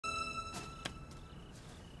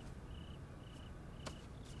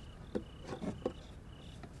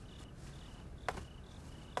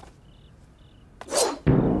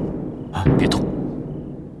别动，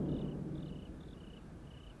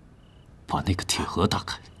把那个铁盒打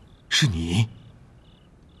开。是你？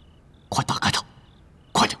快打开它，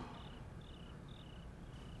快点！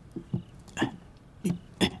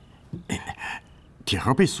铁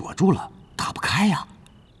盒被锁住了，打不开呀。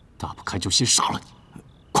打不开就先杀了你，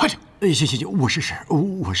快点！行，我试试，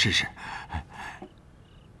我试试。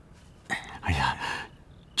哎呀，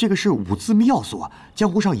这个是5字密钥锁，江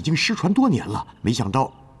湖上已经失传多年了。没想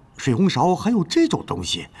到水红勺还有这种东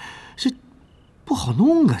西，这不好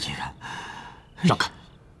弄啊！这个，让开，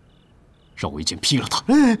让我一剑劈了他！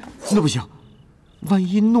那不行，万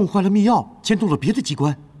一弄坏了密钥，牵动了别的机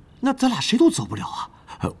关，那咱俩谁都走不了啊！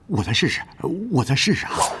我再试试，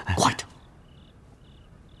啊！快点！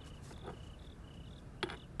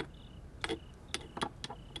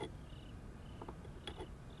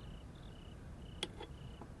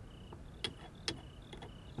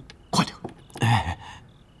快点！哎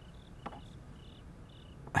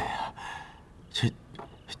呀，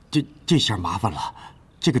这下麻烦了。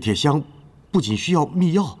这个铁箱不仅需要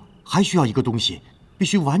密钥，还需要一个东西，必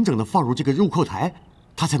须完整的放入这个入扣台，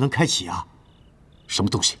它才能开启啊。什么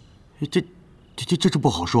东西？这不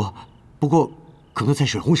好说，不过可能在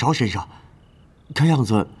水红勺身上，看样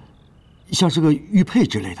子像是个玉佩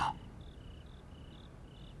之类的。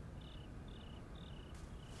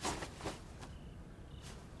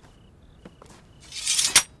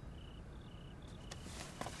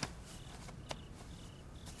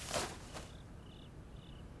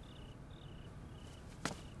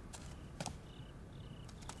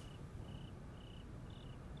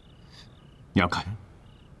你让开！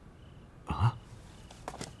啊！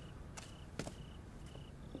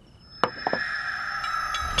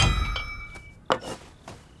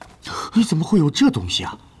你怎么会有这东西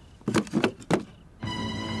啊？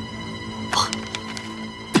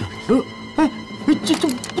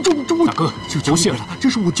这我大哥，不谢了，这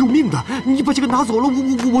是我救命的，你把这个拿走了，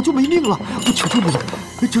我就没命了，我求求你了，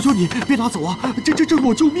求求你别拿走啊！这是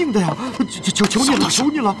我救命的呀！求你了，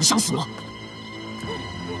求你了！你想死吗？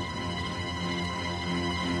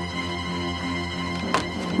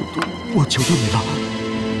我求求你了！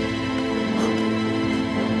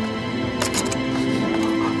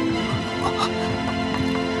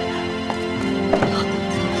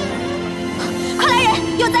快来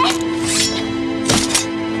人，有贼！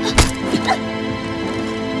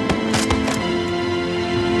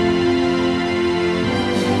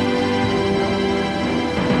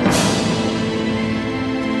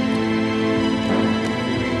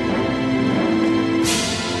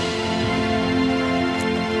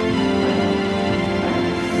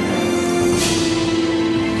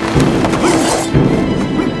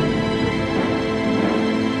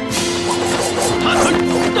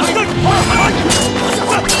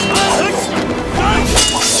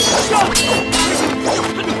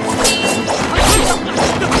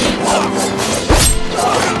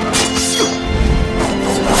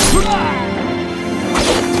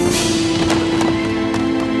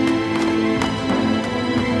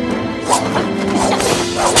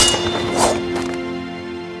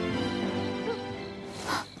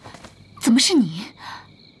怎么是你，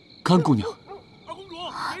甘姑娘？二公主，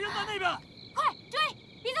贼人在那边！快追！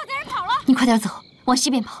别叫贼人跑了！你快点走，往西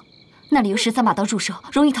边跑，那里有13把刀驻守，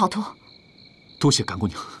容易逃脱。多谢甘姑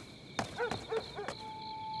娘。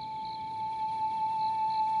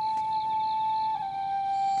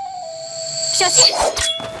小心！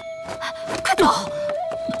快走！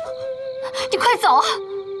你快走啊！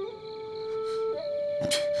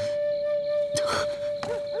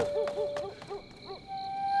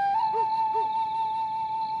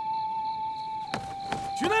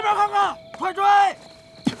去那边看看，快追！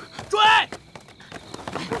追！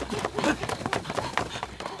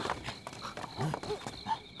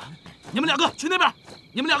你们2个去那边，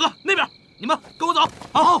你们2个那边，你们跟我走。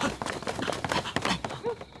好，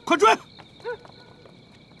快追！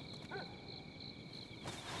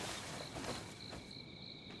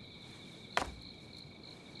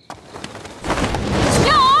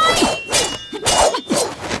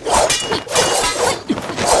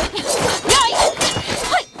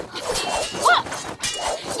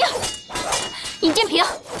尹建平，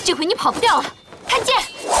这回你跑不掉了，看剑！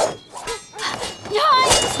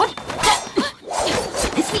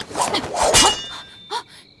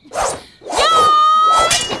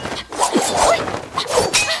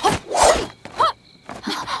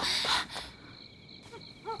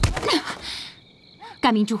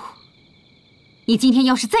甘明珠，你今天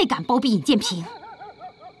要是再敢包庇尹建平，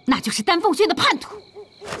那就是丹凤轩的叛徒！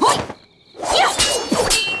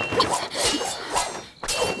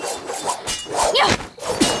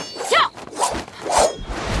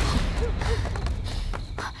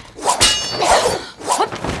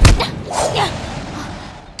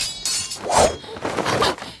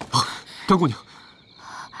甘姑娘，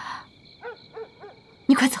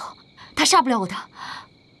你快走，他杀不了我的。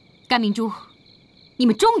甘明珠，你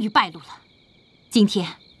们终于败露了。今天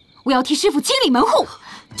我要替师傅清理门户。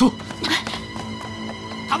走。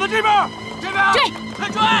他们这边，这边，追！快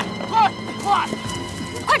追！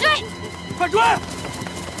快追！快追！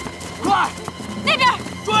快！那边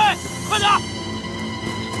追！快点！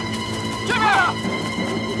这边！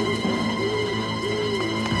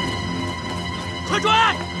快追！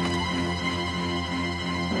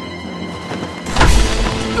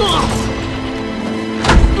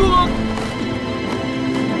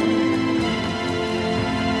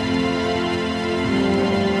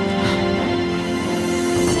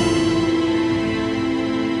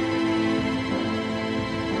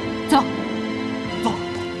走。走。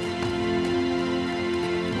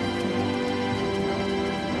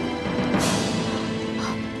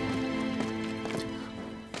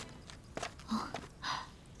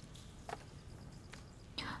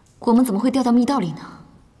我们怎么会掉到密道里呢？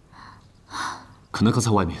可能刚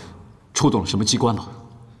才外面触动了什么机关吧。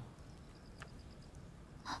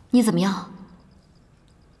你怎么样？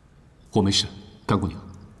我没事，甘姑娘，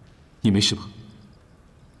你没事吧？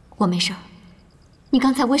我没事。你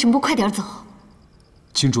刚才为什么不快点走？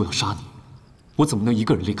金珠要杀你，我怎么能一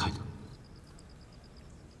个人离开呢？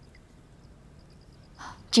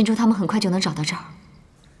金珠他们很快就能找到这儿，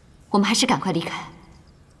我们还是赶快离开。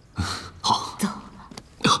好。走。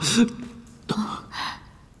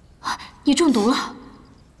你中毒了。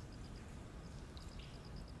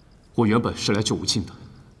我原本是来救吴庆的，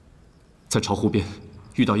在巢湖边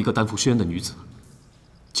遇到一个丹服轩辕的女子，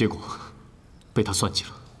结果被她算计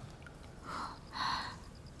了。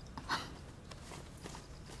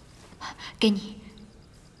给你，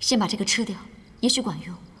先把这个吃掉，也许管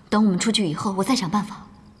用。等我们出去以后，我再想办法。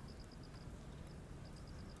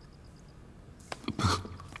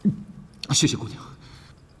谢谢姑娘。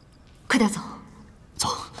快点走。走。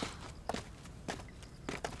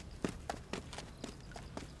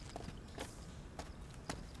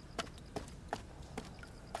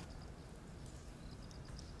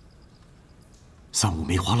三五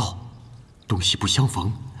梅花烙，东西不相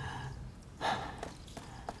逢。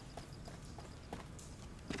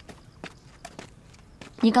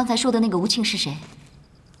你刚才说的那个吴庆是谁？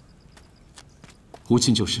吴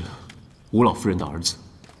庆就是吴老夫人的儿子，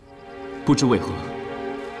不知为何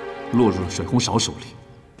落入了水红勺手里。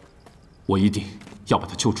我一定要把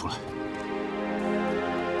他救出来。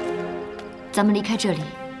咱们离开这里，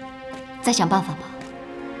再想办法吧。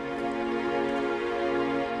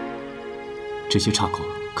这些岔口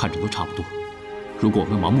看着都差不多，如果我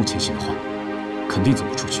们盲目前行的话，肯定走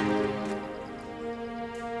不出去。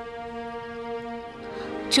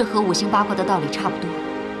这和五行八卦的道理差不多。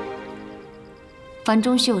樊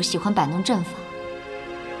中秀喜欢摆弄阵法，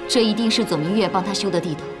这一定是左明月帮他修的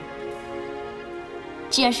地道。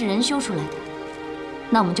既然是人修出来的，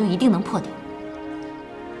那我们就一定能破掉。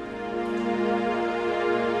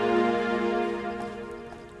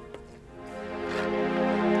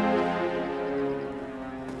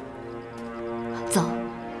走，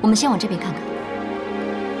我们先往这边看看。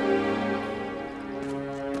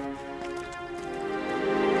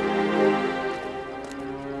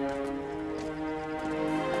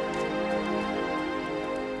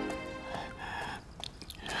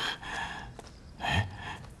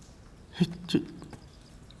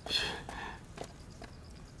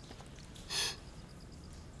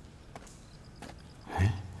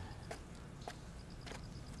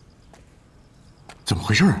怎么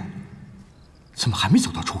回事？怎么还没走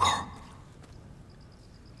到出口？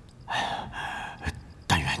哎呀，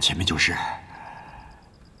但愿前面就是。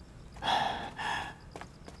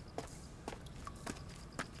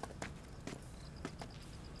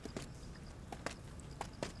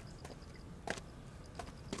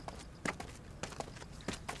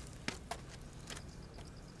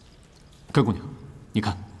甘姑娘，你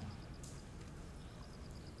看。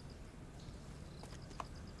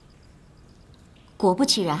果不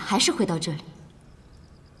其然，还是回到这里。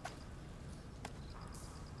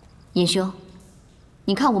尹兄，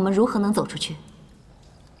你看我们如何能走出去？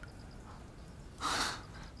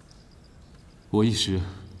我一时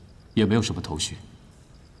也没有什么头绪。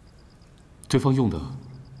对方用的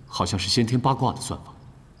好像是先天八卦的算法，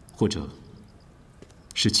或者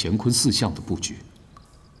是乾坤四象的布局。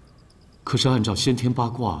可是按照先天八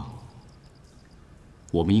卦，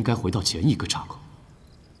我们应该回到前一个岔口。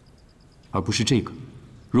而不是这个。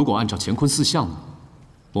如果按照乾坤四象呢？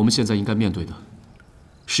我们现在应该面对的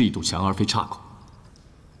是一堵墙，而非岔口。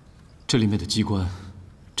这里面的机关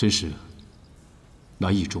真是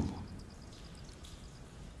难以捉摸。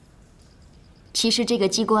其实这个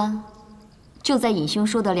机关就在尹兄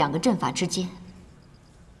说的2个阵法之间。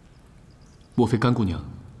莫非甘姑娘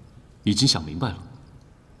已经想明白了？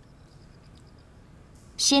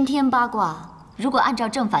先天八卦如果按照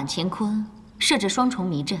正反乾坤设置双重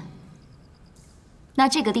迷阵，那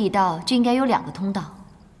这个地道就应该有2个通道，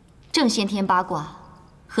正先天八卦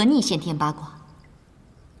和逆先天八卦。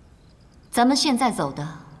咱们现在走的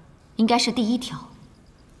应该是第1条。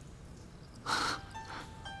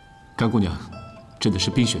甘姑娘真的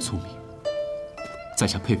是冰雪聪明，在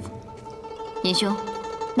下佩服。尹兄，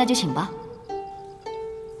那就请吧。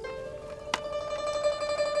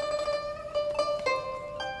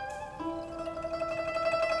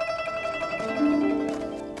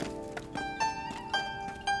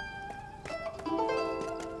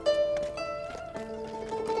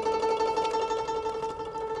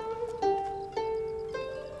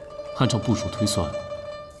按照步数推算，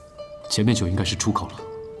前面就应该是出口了。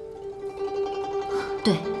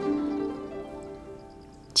对，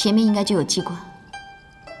前面应该就有机关。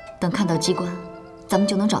等看到机关，咱们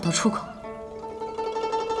就能找到出口。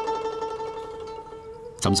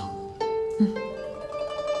咱们走。嗯。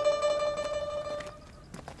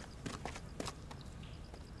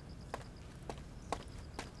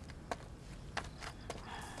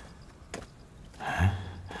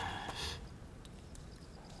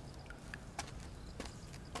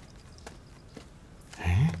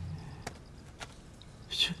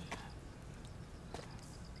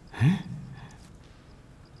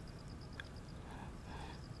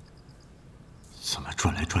怎么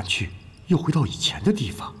转来转去，又回到以前的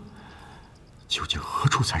地方？究竟何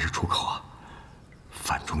处才是出口啊？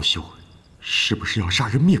范仲修是不是要杀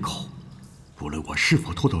人灭口？无论我是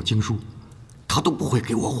否偷到经书，他都不会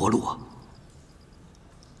给我活路啊！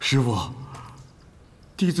师傅，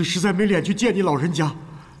弟子实在没脸去见你老人家。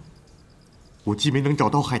我既没能找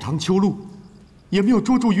到海棠秋露，也没有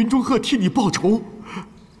捉住云中鹤替你报仇。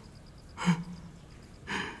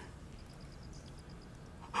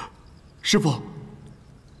师傅，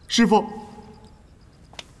师傅，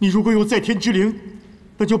你如果有在天之灵，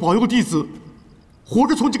那就保佑弟子活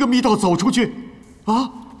着从这个密道走出去，啊！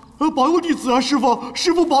保佑弟子啊，师傅，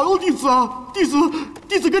师傅保佑弟子啊！弟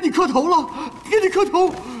子跟你磕头了，给你磕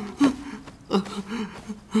头。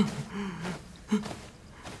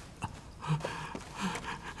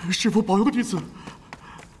师傅保佑弟子。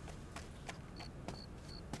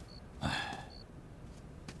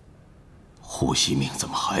护惜命怎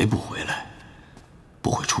么还不回来？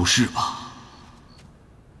不会出事吧？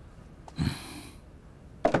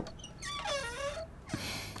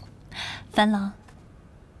樊郎。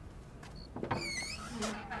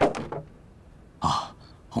啊，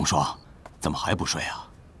红霜，怎么还不睡啊？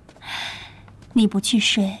你不去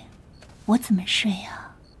睡，我怎么睡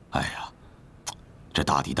啊？哎呀，这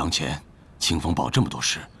大敌当前，清风堡这么多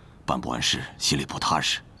事，办不完事，心里不踏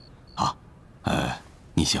实。啊，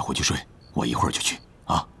你先回去睡，我一会儿就去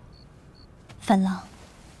啊。樊郎，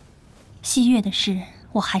西月的事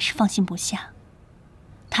我还是放心不下。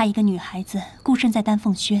她一个女孩子孤身在丹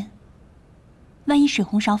凤轩，万一水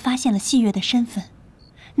红苕发现了西月的身份，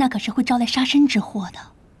那可是会招来杀身之祸的。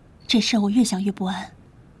这事我越想越不安，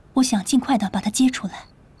我想尽快的把她接出来。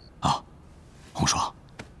啊，红霜，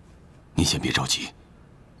你先别着急。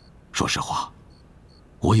说实话，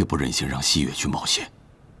我也不忍心让西月去冒险。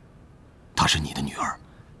她是你的女儿，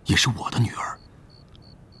也是我的女儿。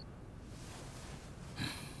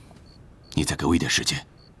你再给我一点时间，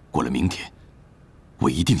过了明天，我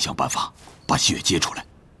一定想办法把西月接出来。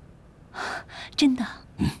真的？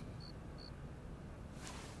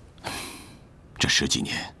这10几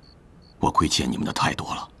年，我亏欠你们的太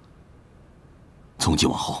多了。从今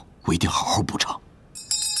往后，我一定好好补偿。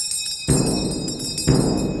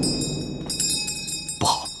不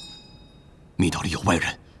好，密道里有外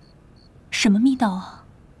人。什么密道啊？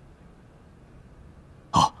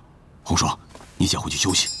啊，红霜，你先回去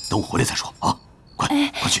休息，等我回来再说啊！快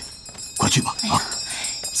去，快去吧！啊，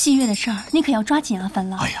西月的事儿你可要抓紧啊，樊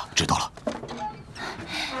郎。哎呀，知道了。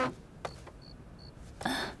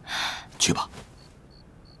去吧。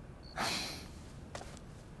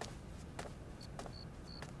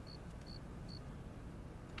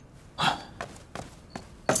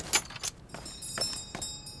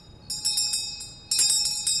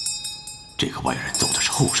这个外人走的是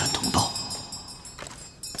后山通道。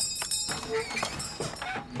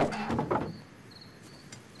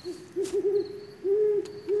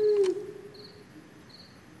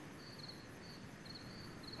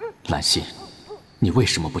兰心，你为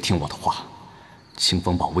什么不听我的话？清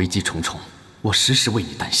风堡危机重重，我时时为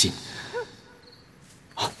你担心。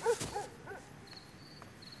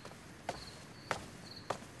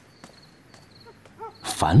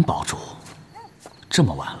樊堡主，这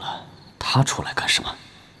么晚了，他出来干什么？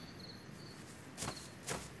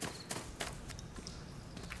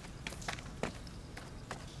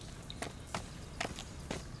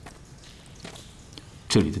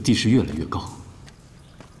这里的地势越来越高，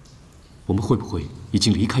我们会不会已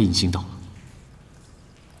经离开银星岛了？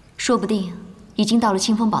说不定已经到了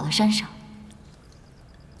清风堡的山上。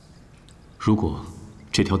如果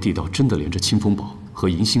这条地道真的连着清风堡和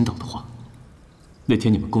银星岛的话，那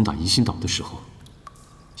天你们攻打银星岛的时候，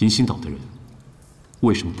银星岛的人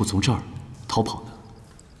为什么不从这儿逃跑呢？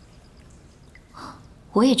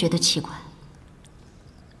我也觉得奇怪，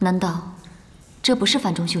难道这不是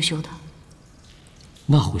范仲秀修的？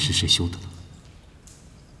那会是谁修的呢？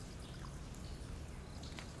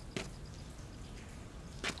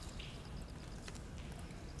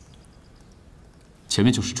前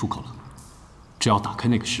面就是出口了，只要打开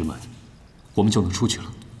那个石门，我们就能出去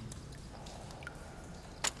了。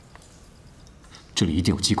这里一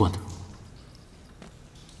定有机关的。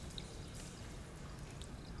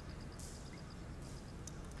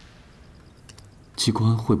机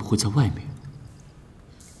关会不会在外面？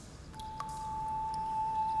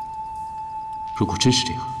如果真是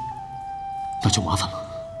这样，那就麻烦了。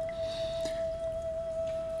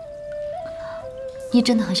你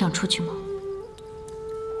真的很想出去吗？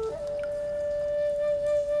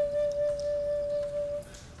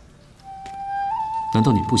难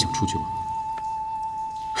道你不想出去吗？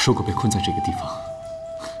如果被困在这个地方，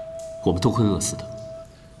我们都会饿死的。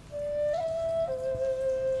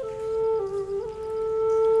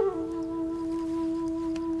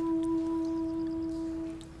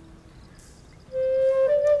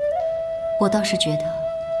我倒是觉得，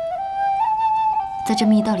在这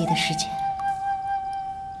密道里的时间，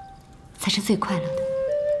才是最快乐的。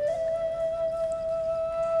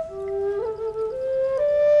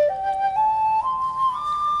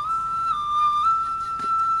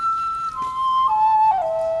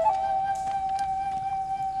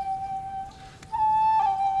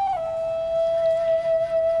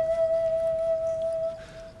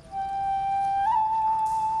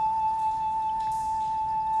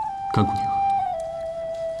甘姑娘，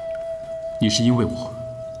你是因为我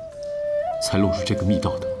才落入这个密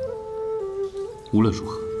道的。无论如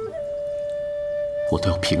何，我都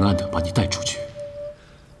要平安的把你带出去。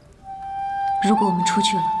如果我们出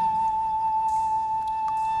去了，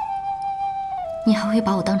你还会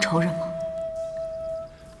把我当仇人吗？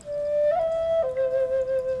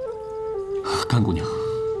甘姑娘，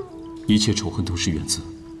一切仇恨都是源自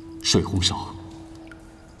水红烧。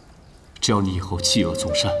只要你以后弃恶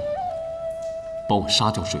从善，帮我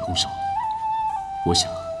杀掉水红烧，我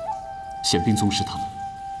想宪兵宗师他们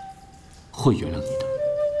会原谅你的。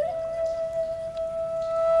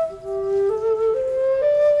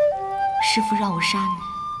师父让我杀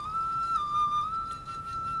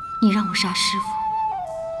你，你让我杀师父，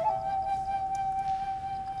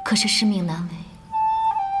可是师命难违。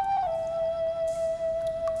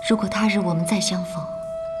如果他日我们再相逢，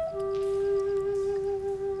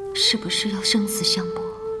是不是要生死相搏？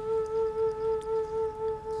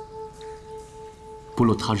不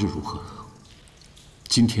论他日如何，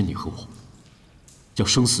今天你和我要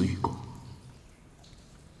生死与共。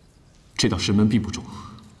这道石门并不重，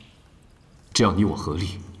只要你我合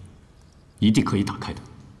力，一定可以打开的。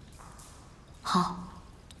好，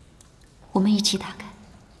我们一起打开。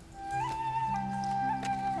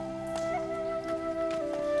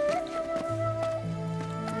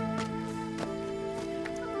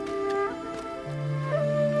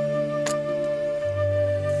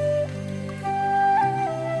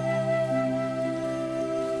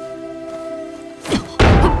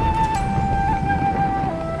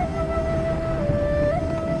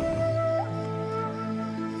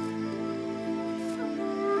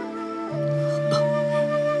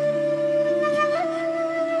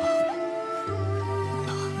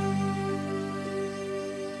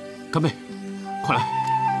干妹，快来！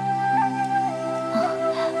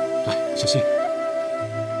来，小心！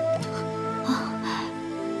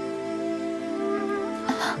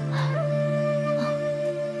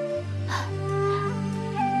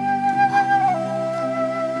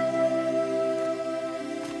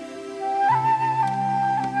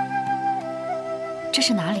这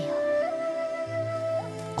是哪里啊？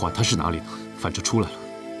管它是哪里呢，反正出来了。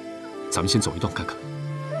咱们先走一段看看。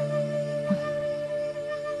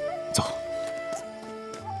走。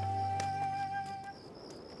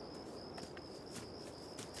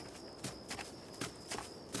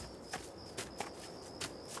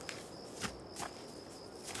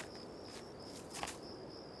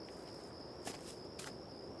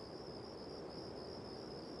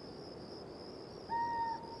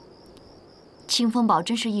清风堡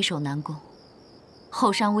真是易守难攻，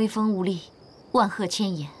后山威风无力，万壑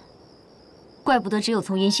千岩，怪不得只有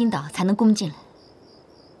从云心岛才能攻进来。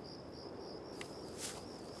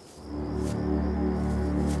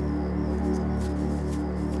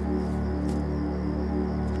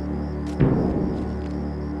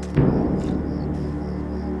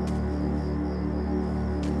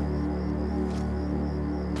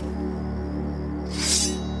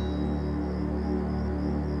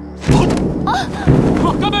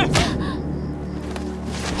干杯！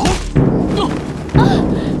好，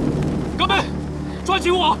干杯！抓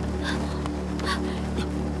紧我！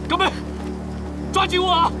干杯！抓紧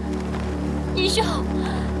我！义兄，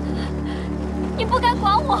你不该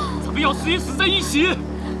管我！咱们要死也死在一起！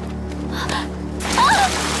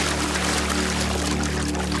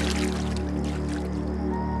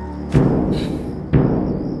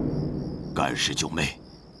干尸九妹，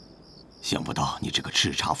想不到你这个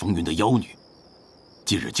叱咤风云的妖女，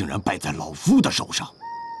今日竟然败在老夫的手上。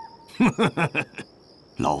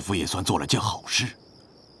老夫也算做了件好事。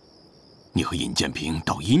你和尹建平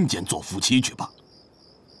到阴间做夫妻去吧。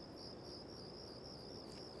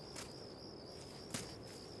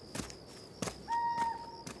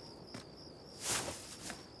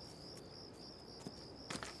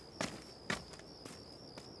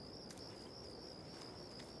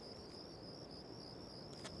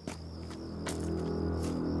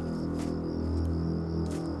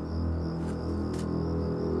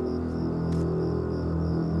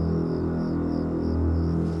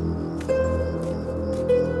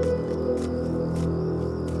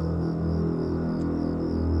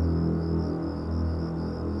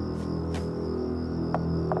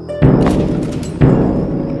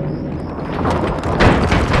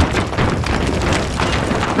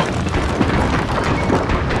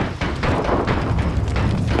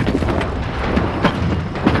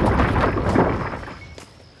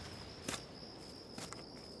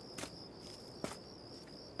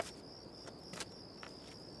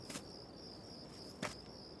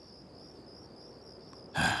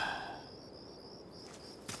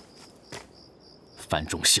樊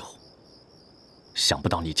中秀，想不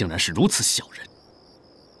到你竟然是如此小人。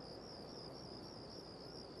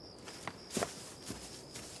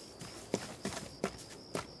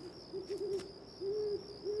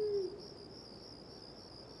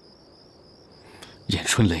燕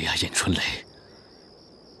春雷啊，燕春雷，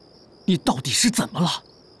你到底是怎么了？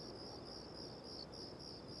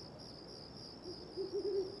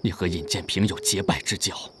你和尹建平有结拜之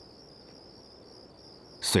交，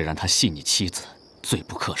虽然他系你妻子，罪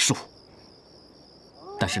不可恕，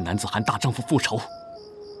但是男子汉大丈夫复仇，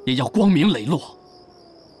也要光明磊落。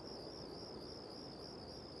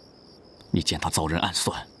你见他遭人暗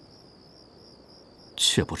算，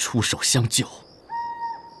却不出手相救，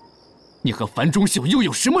你和樊中秀又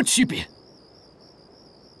有什么区别？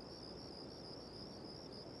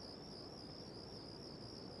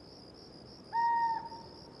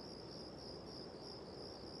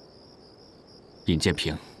尹建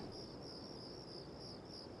平，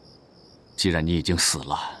既然你已经死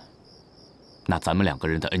了，那咱们两个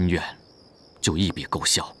人的恩怨就一笔勾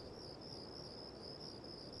销。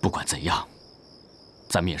不管怎样，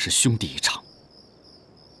咱们也是兄弟一场。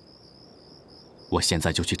我现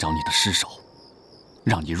在就去找你的尸首，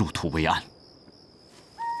让你入土为安。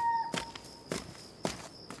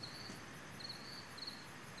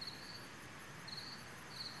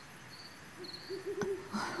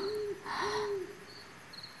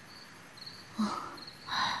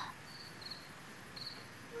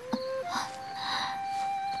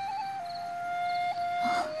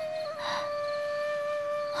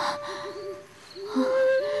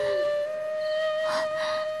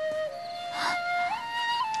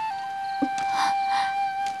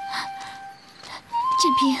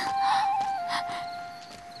建平，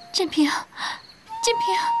建平，建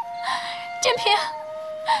平，建平，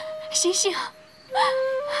醒醒！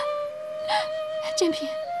建平，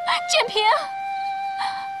建平！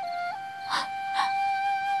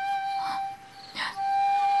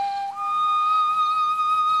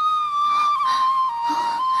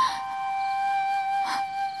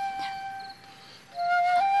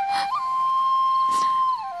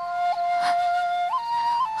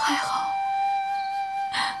还好。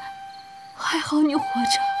还好你活着，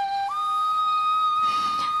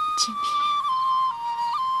建平。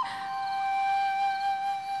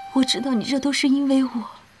我知道你这都是因为我。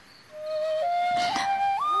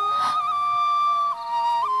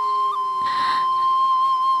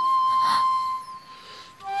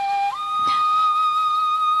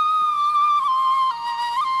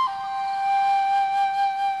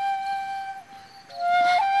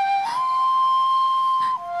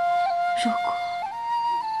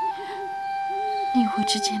我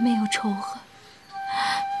之间没有仇恨，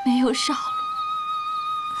没有杀戮，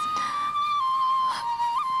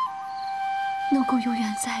能够永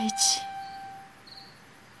远在一起，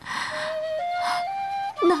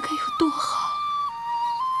那该有多好！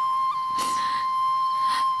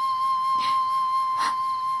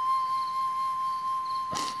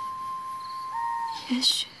也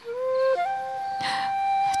许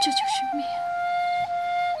这就是命。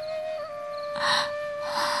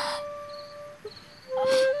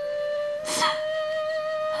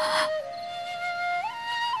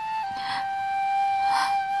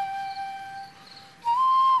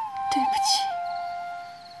对不起，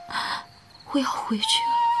我要回去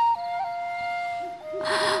了。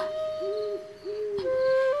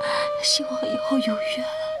希望以后有缘，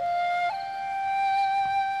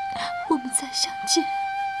我们再相见。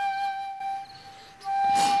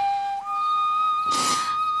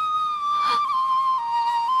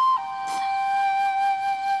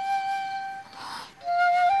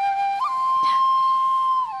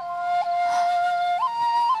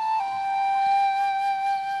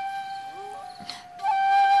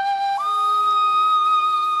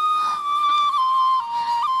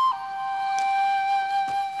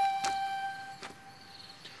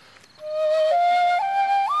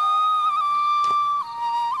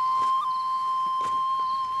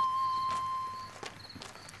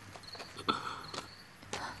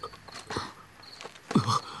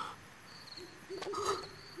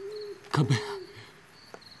干妹，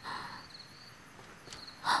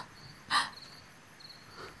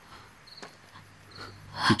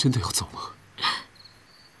你真的要走吗？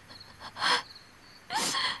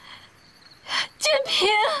建平，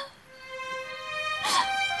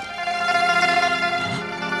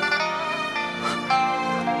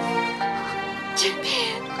建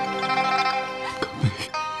平，干妹，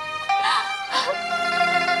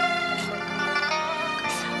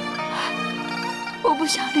我不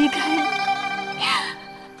想离开你。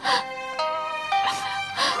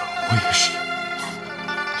我也是。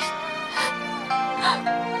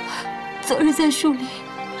昨日在树林，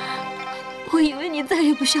我以为你再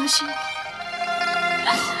也不相信我。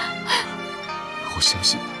我相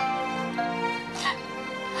信你，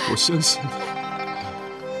我相信你。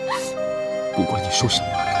不管你说什么，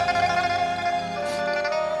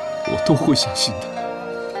我都会相信的。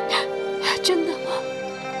真的吗？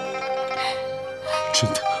真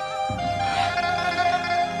的。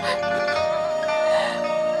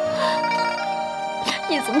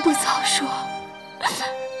你怎么不早说？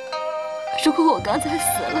如果我刚才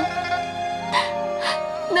死了，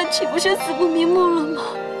那岂不是死不瞑目了吗？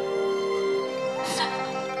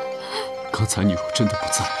刚才你若真的不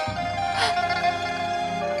在，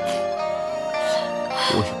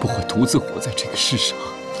我也不会独自活在这个世上。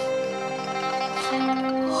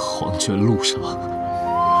黄泉路上，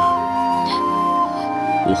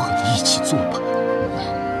我和你一起作伴。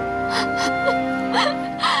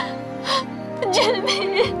建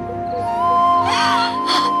平，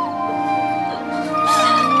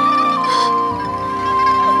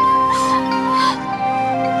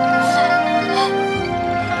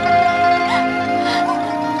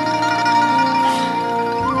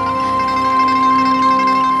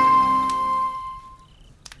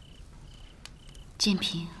建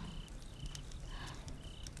平，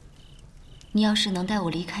你要是能带我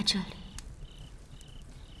离开这里，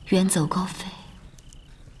远走高飞，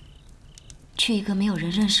去一个没有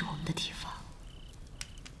人认识我们的地方，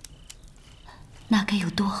那该有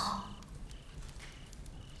多好！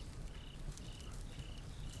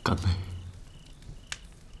干妹，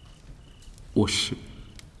我是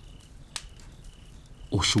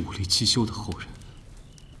武力七修的后人。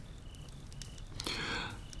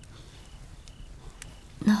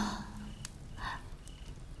那，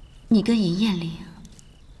你跟尹彦霖？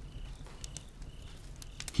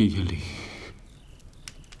尹彦霖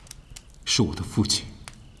是我的父亲。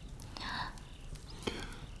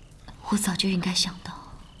我早就应该想到。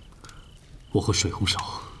我和水红苕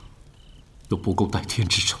有不共戴天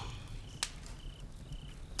之仇。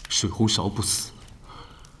水红苕不死，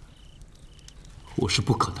我是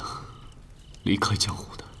不可能离开江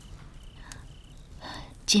湖的。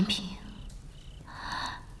建平，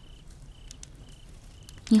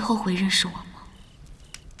你后悔认识我吗？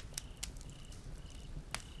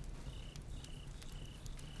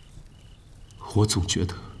我总觉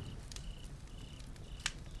得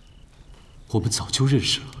我们早就认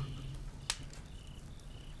识了。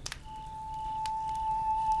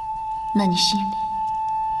那你心里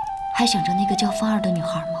还想着那个叫方二的女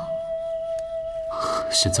孩吗？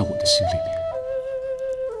现在我的心里面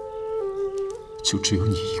就只有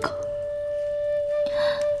你一个。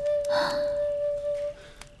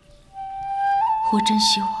我真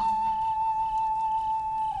希望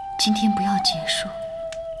今天不要结束，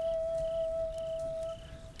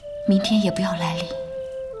明天也不要来临。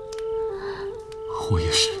我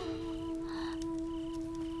也是。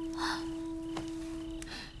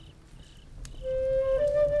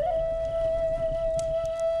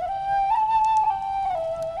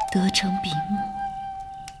得成比目，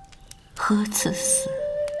何辞死？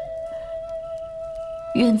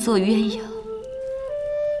愿做鸳鸯，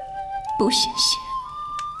不羡仙。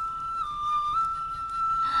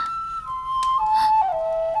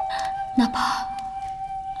哪怕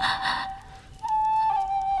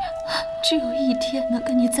只有一天能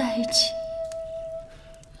跟你在一起，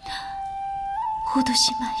我都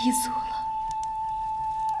心满意足了。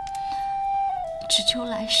只求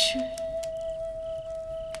来世，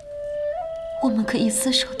我们可以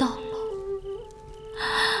厮守到老。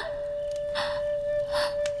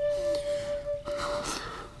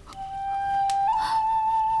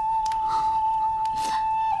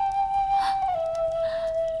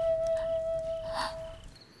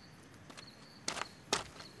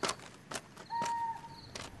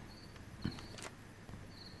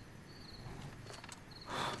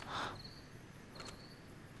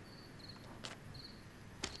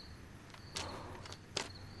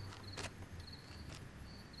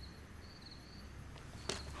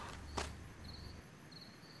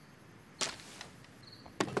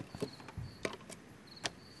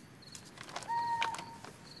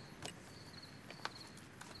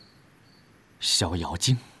逍遥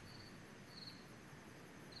经，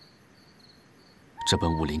这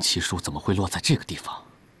本武林奇书怎么会落在这个地方？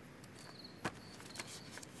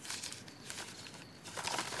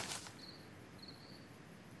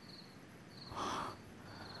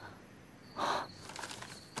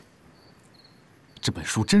这本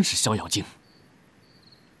书真是逍遥经。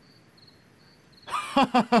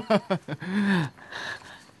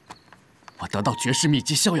我得到绝世秘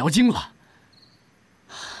籍逍遥经了。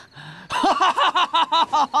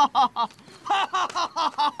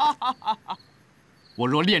 我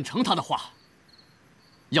若练成它的话，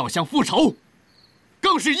要想复仇，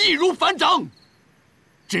更是易如反掌，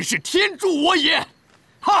真是天助我也！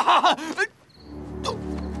哈哈哈！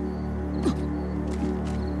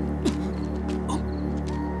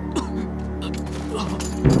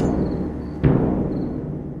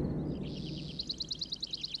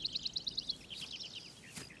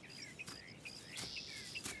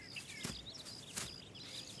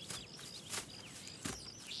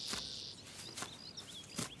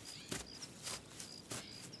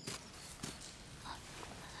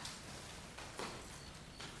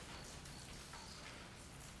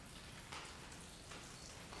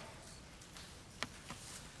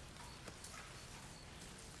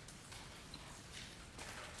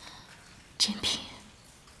珍品，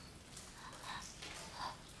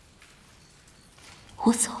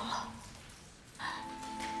我走了，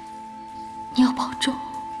你要保重。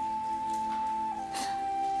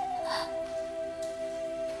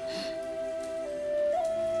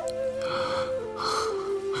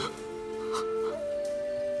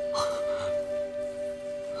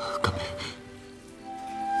干妹，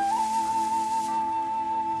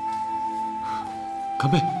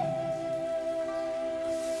干妹。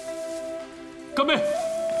 干妹，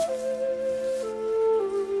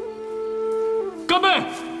干妹，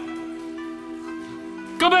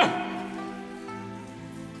干妹！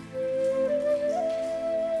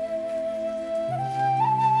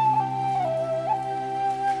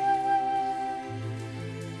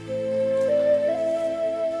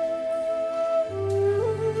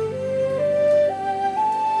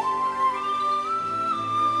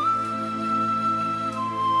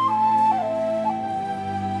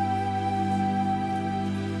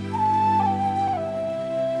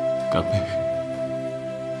干妹，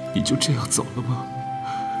你就这样走了吗？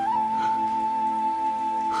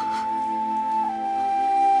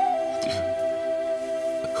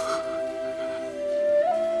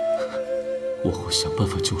我会想办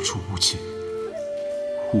法救出无忌。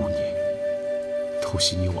5年，偷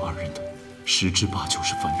袭你我2人的10之8九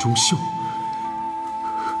是樊中秀，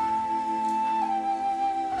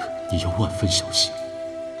你要万分小心。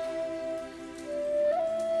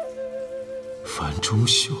樊中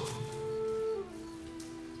秀。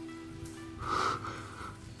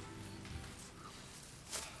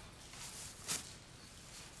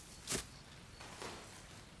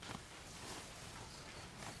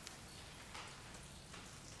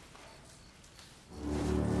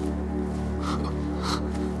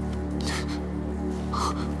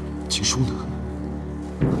 情书呢？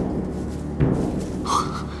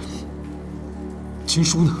情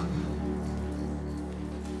书呢？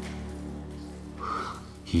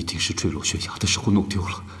一定是坠落悬崖的时候弄丢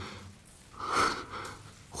了。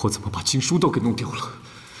我怎么把经书都给弄丢了？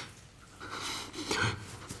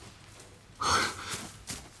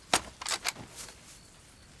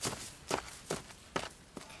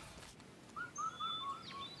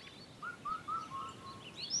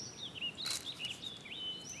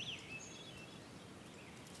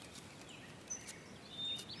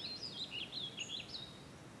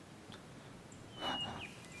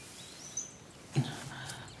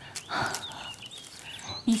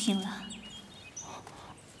你醒了。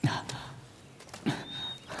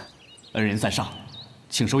恩人在上，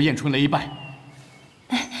请受燕春雷一拜。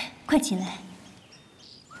哎，快起来。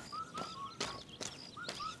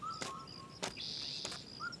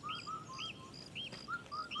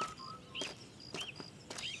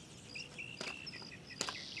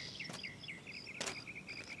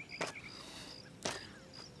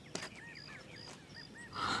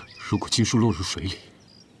如果经书落入水里，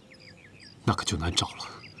那可就难找了。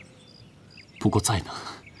不过再难，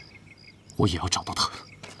我也要找到它。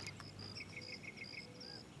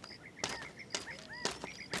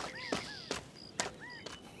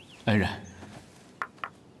恩人，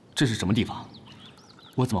这是什么地方？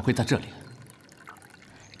我怎么会在这里？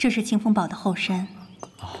这是清风堡的后山，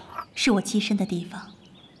是我栖身的地方。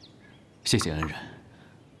谢谢恩人。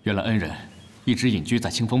原来恩人一直隐居在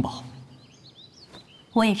清风堡。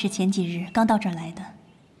我也是前几日刚到这儿来的，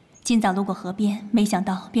今早路过河边，没想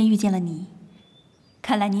到便遇见了你。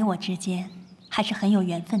看来你我之间还是很有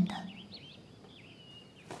缘分的。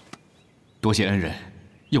多谢恩人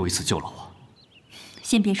又一次救了我。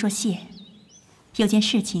先别说谢，有件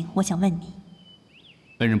事情我想问你。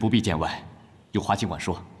恩人不必见外，有话尽管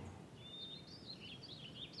说。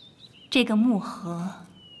这个木盒，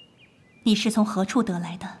你是从何处得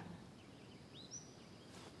来的？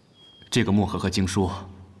这个木盒和经书，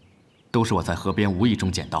都是我在河边无意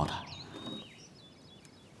中捡到的。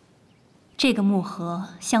这个木盒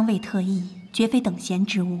香味特异，绝非等闲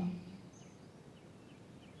之物。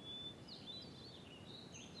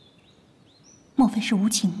莫非是无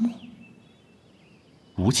情木？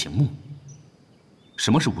无情木？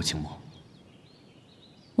什么是无情木？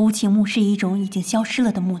无情木是一种已经消失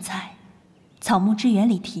了的木材，草木之源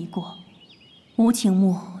里提过。无情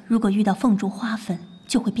木如果遇到凤竹花粉，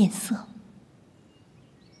就会变色。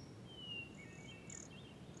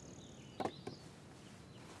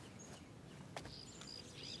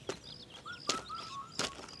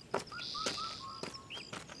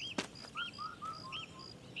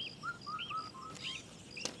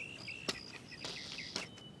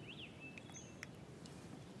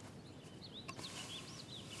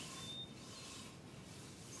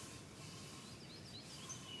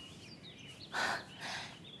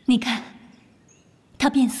你看，它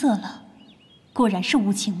变色了，果然是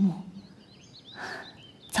无情木。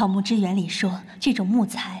草木之源里说，这种木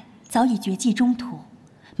材早已绝迹中土，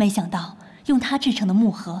没想到用它制成的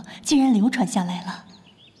木盒竟然流传下来了。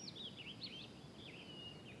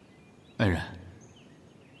恩人，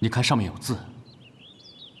你看上面有字。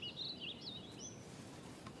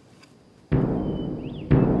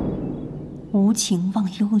无情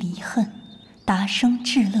忘忧离恨，达生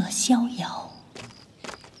至乐逍遥。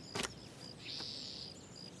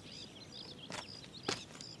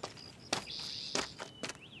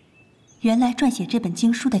原来撰写这本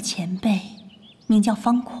经书的前辈名叫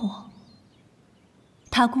方阔，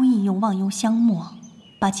他故意用忘忧香墨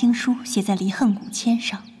把经书写在离恨骨签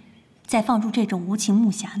上，再放入这种无情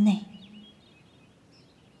木匣内。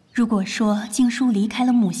如果说经书离开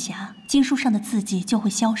了木匣，经书上的字迹就会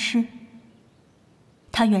消失。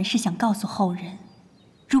他原是想告诉后人，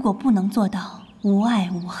如果不能做到无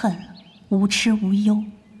爱无恨、无痴无忧，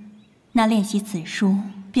那练习此书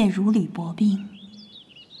便如履薄冰，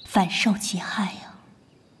反受其害啊！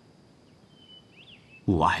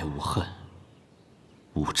无爱无恨，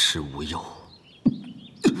无痴无忧。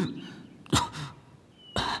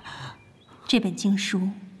这本经书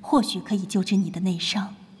或许可以救治你的内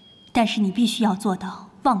伤，但是你必须要做到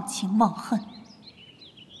忘情忘恨，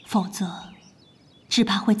否则只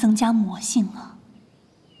怕会增加魔性啊！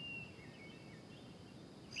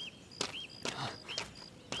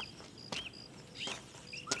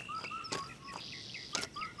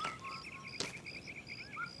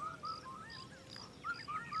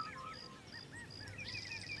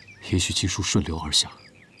也许经书顺流而下，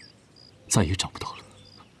再也找不到了。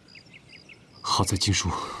好在经书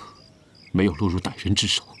没有落入歹人之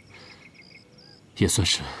手，也算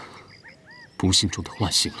是不幸中的万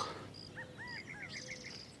幸了。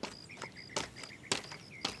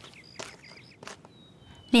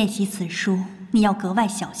练习此书，你要格外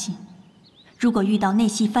小心。如果遇到内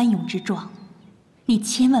息翻涌之状，你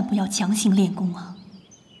千万不要强行练功啊！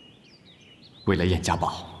为了燕家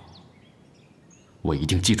宝，我一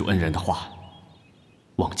定记住恩人的话，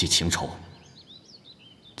忘记情仇，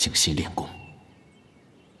静心练功。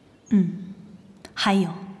还有，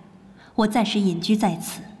我暂时隐居在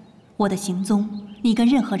此，我的行踪你跟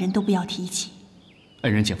任何人都不要提起。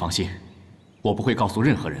恩人请放心，我不会告诉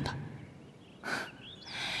任何人的。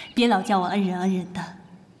别老叫我恩人的，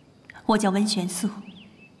我叫温玄素。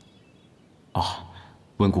哦，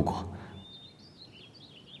温姑姑。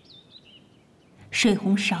水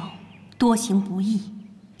红苕多行不义，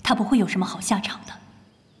他不会有什么好下场的。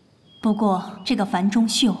不过这个樊钟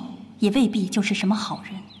秀也未必就是什么好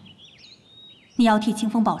人。你要替清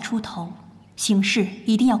风堡出头，行事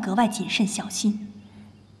一定要格外谨慎小心。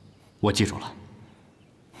我记住了。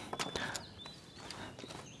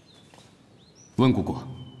温姑姑，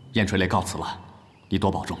燕垂泪告辞了，你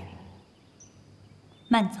多保重。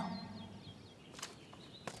慢走。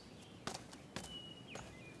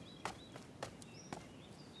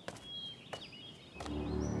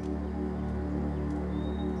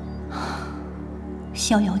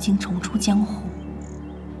逍遥津重出江湖，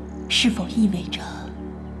是否意味着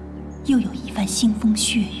又有一番腥风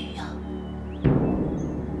血雨啊？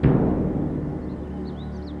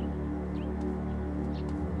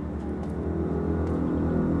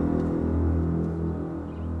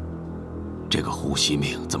这个胡锡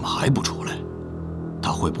明怎么还不出来？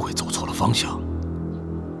他会不会走错了方向，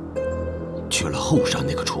去了后山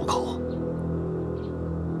那个出口？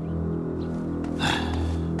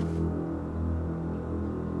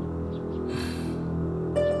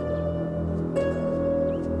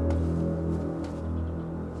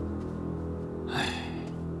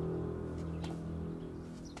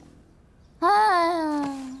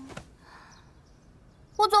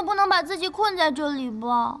把自己困在这里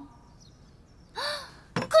吧。可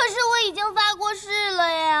是我已经发过誓了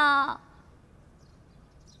呀，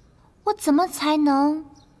我怎么才能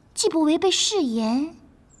既不违背誓言，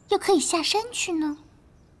又可以下山去呢？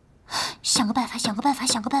想个办法，想个办法，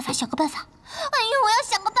想个办法，想个办法！哎呀，我要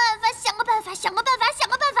想个办法，想个办法，想个办法，想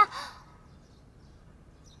个办法！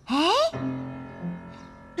哎，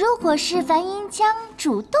如果是樊英江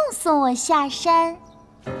主动送我下山，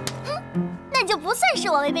那就不算是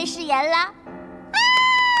我违背誓言了。啊，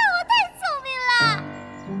我太聪明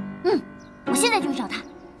了！我现在就去找他。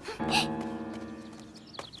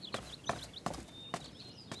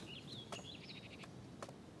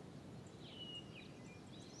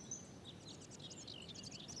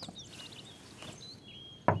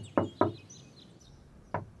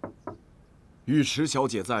尉迟小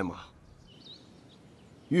姐在吗？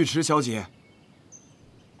尉迟小姐，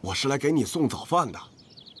我是来给你送早饭的。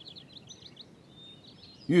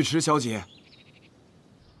尉迟小姐，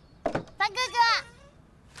樊哥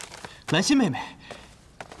哥，兰心妹妹，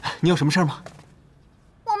你有什么事吗？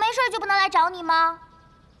我没事就不能来找你吗？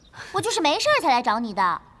我就是没事才来找你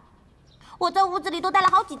的。我在屋子里都待了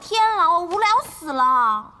好几天了，我无聊死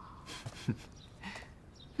了。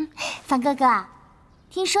樊哥哥，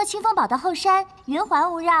听说清风堡的后山云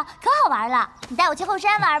环雾绕，可好玩了，你带我去后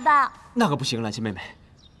山玩吧。那可不行，兰心妹妹，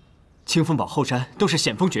清风堡后山都是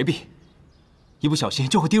险峰绝壁，一不小心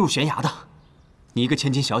就会跌入悬崖的。你一个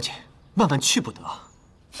千金小姐，万万去不得。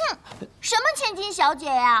哼，什么千金小姐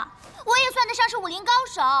呀？我也算得上是武林高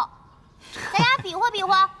手。咱俩比划比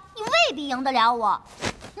划，你未必赢得了我。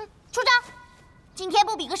出招！今天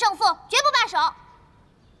不比个胜负，绝不罢手。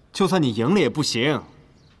就算你赢了也不行，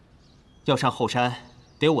要上后山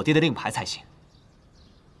得有我爹的令牌才行。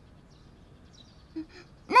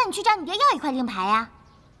那你去找你爹要一块令牌呀。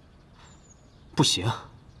不行，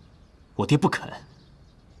我爹不肯。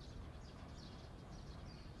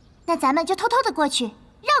那咱们就偷偷的过去，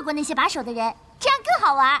绕过那些把守的人，这样更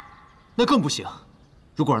好玩。那更不行，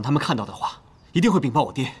如果让他们看到的话，一定会禀报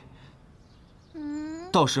我爹。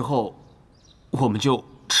到时候我们就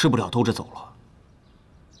吃不了兜着走了。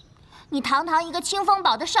你堂堂一个清风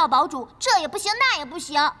堡的少堡主，这也不行那也不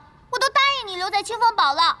行，我都答应你留在清风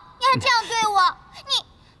堡了，你还这样对我，你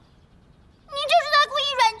这是在故意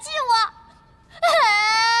软禁我！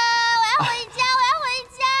我要回家，我要回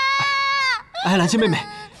家！哎，兰心妹妹，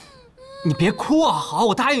你别哭啊！好，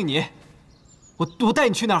我答应你，我带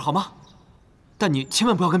你去那儿好吗？但你千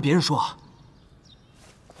万不要跟别人说啊。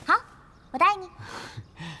好，我答应你。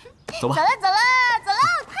走吧。走了，走了，走了，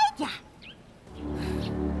快点！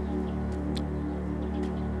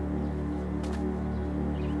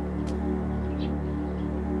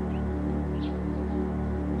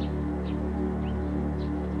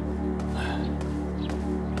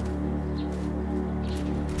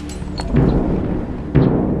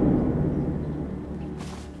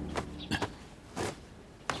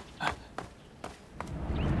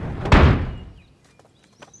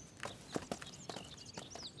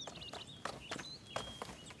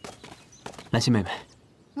兰心妹妹，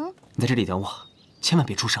你在这里等我，千万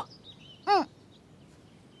别出声。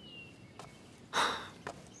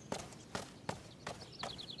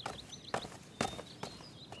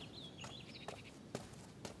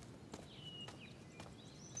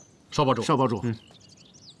少堡主，少堡主，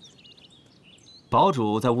堡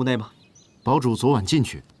主在屋内吗？堡主昨晚进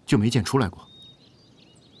去就没见出来过。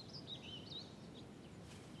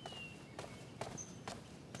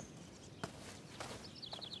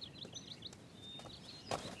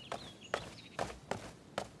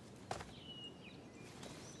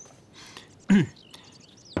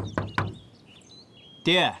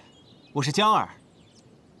爹，我是江儿。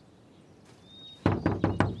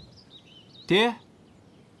爹，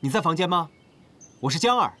你在房间吗？我是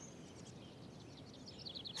江儿。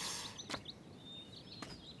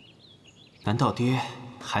难道爹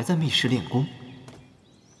还在密室练功？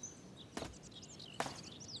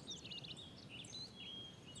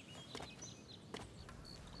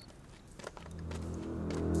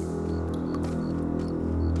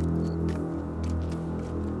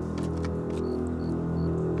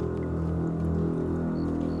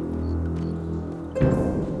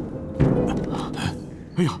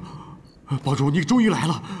哎呀，堡主，你终于来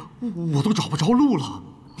了，我都找不着路了。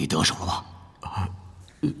你得手了吗？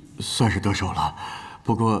算是得手了，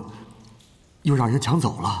不过又让人抢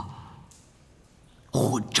走了。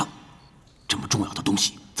混账！这么重要的东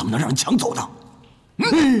西怎么能让人抢走呢？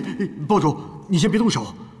堡主，你先别动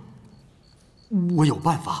手，我有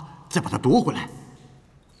办法再把它夺回来。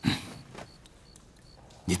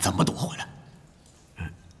你怎么夺回来？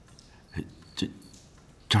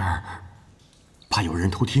这儿怕有人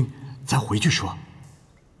偷听，咱回去说。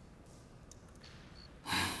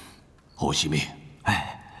欧西密，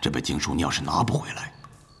这本经书你要是拿不回来，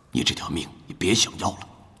你这条命你别想要了。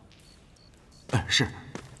是，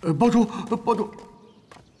堡主，堡主。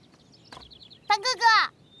凡哥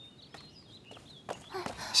哥，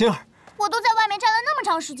星儿，我都在外面站了那么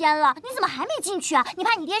长时间了，你怎么还没进去啊？你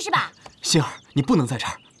怕你爹是吧？星儿，你不能在这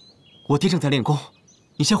儿，我爹正在练功，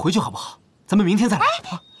你先回去好不好？咱们明天再来。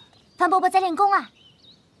樊伯伯在练功啊，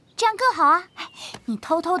这样更好啊！你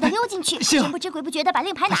偷偷的溜进去，神不知鬼不觉的把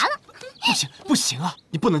令牌拿了。不行，不行啊！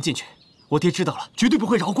你不能进去，我爹知道了，绝对不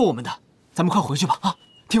会饶过我们的。咱们快回去吧，啊，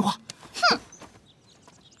听话。哼，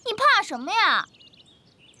你怕什么呀？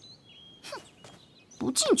哼，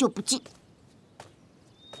不进就不进。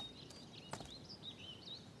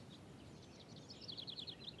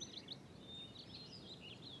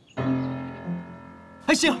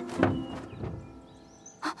哎，星儿。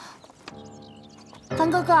樊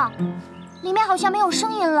哥哥，里面好像没有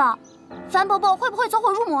声音了，樊伯伯会不会走火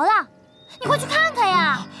入魔了？你快去看看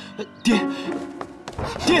呀！爹，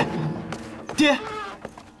爹，爹，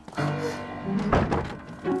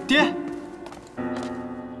爹！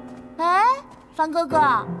哎，樊哥哥，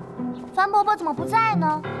樊伯伯怎么不在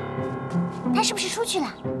呢？他是不是出去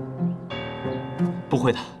了？不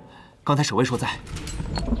会的，刚才守卫说在。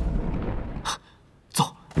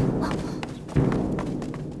走。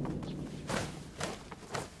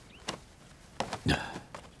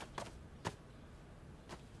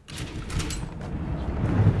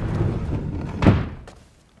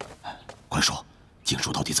快说，经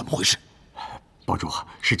书到底怎么回事？堡主，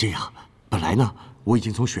是这样，本来呢，我已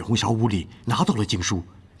经从血红小屋里拿到了经书，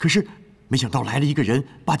可是没想到来了一个人，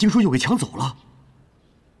把经书又给抢走了。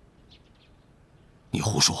你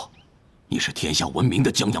胡说！你是天下闻名的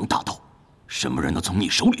江洋大盗，什么人能从你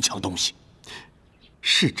手里抢东西？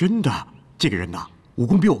是真的，这个人呐，武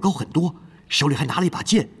功比我高很多，手里还拿了一把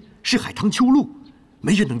剑，是海棠秋露，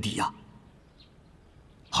没人能敌呀。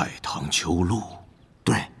海棠秋露，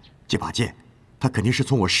对，这把剑，他肯定是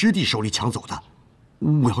从我师弟手里抢走的。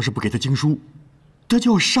我要是不给他经书，他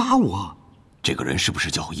就要杀我。这个人是不是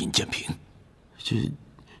叫尹建平？这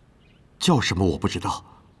叫什么我不知道，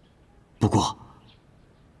不过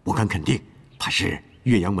我敢肯定，他是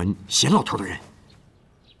岳阳门贤老头的人。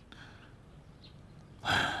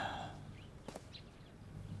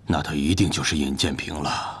那他一定就是尹建平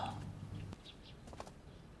了。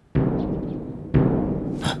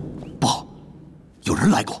不好，有人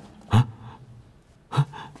来过。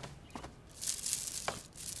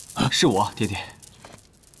是我，爹爹。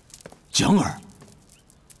江儿，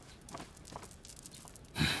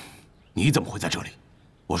你怎么会在这里？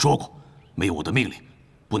我说过，没有我的命令，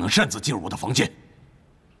不能擅自进入我的房间。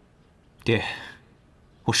爹，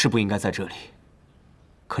我是不应该在这里。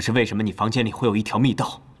可是为什么你房间里会有一条密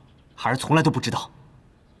道，孩儿从来都不知道？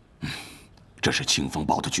这是清风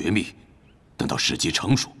堡的绝密，等到时机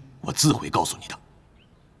成熟，我自会告诉你的。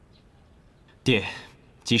爹，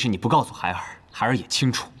即使你不告诉孩儿，孩儿也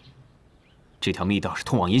清楚，这条密道是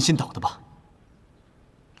通往阴心岛的吧？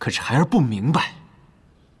可是孩儿不明白，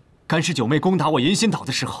干氏九妹攻打我银心岛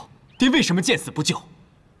的时候，爹为什么见死不救？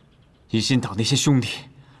银心岛那些兄弟，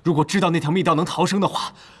如果知道那条密道能逃生的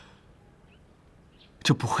话，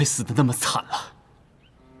就不会死得那么惨了。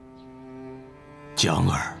江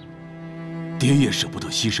儿，爹也舍不得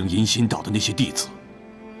牺牲银心岛的那些弟子。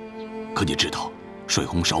可你知道，水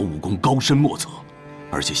红苕武功高深莫测，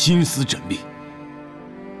而且心思缜密，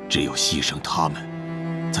只有牺牲他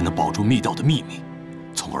们，才能保住密道的秘密，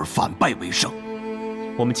从而反败为胜。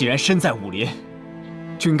我们既然身在武林，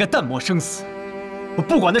就应该淡漠生死。我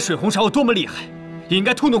不管那水红苕有多么厉害，也应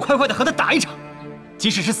该痛痛快快地和他打一场，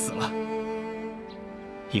即使是死了。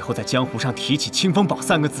以后在江湖上提起清风堡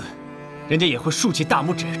3个字，人家也会竖起大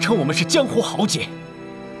拇指，称我们是江湖豪杰。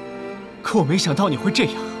可我没想到你会这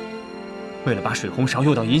样，为了把水红苕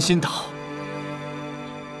诱到银心岛，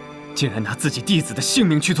竟然拿自己弟子的性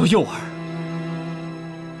命去做诱饵。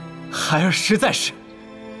孩儿实在是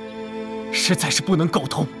不能苟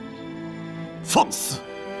同。放肆！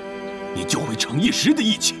你就会逞一时的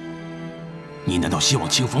义气。你难道希望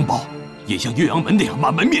清风堡也像岳阳门那样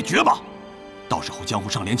满门灭绝吗？到时候江湖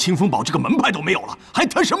上连清风堡这个门派都没有了，还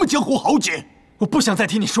谈什么江湖豪杰？我不想再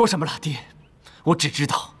听你说什么了，爹。我只知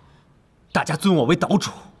道，大家尊我为岛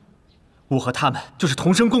主，我和他们就是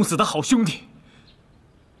同生共死的好兄弟，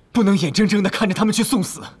不能眼睁睁地看着他们去送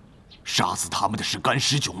死。杀死他们的是干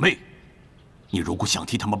尸九妹，你如果想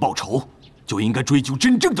替他们报仇，就应该追究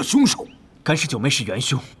真正的凶手。干尸九妹是元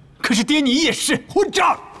凶，可是爹你也是。混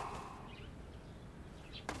账！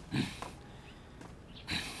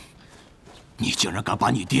你竟然敢把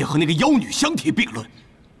你爹和那个妖女相提并论，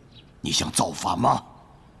你想造反吗？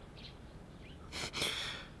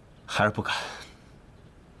孩儿不敢。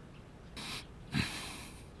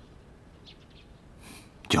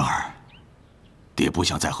江儿，爹不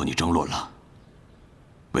想再和你争论了。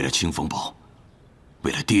为了清风堡，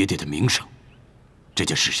为了爹爹的名声，这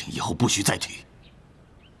件事情以后不许再提。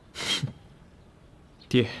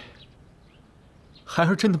爹，孩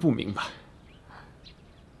儿真的不明白，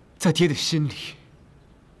在爹的心里，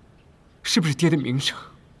是不是爹的名声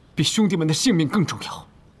比兄弟们的性命更重要？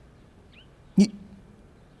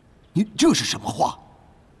你这是什么话？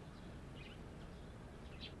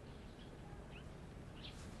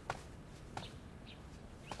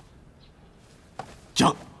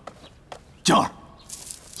江儿，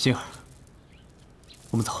星儿，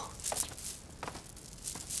我们走。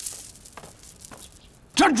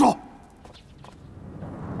站住！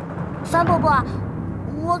樊伯伯，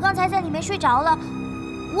我刚才在里面睡着了，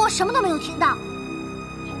我什么都没有听到。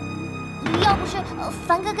要不是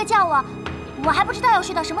樊哥哥叫我，我还不知道要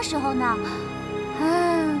睡到什么时候呢。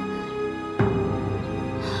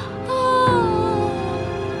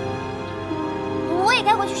我也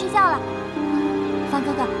该回去睡觉了。樊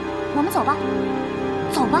哥哥，我们走吧，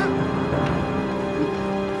走吧。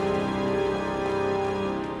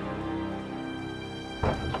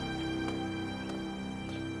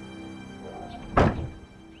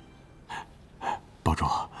堡主，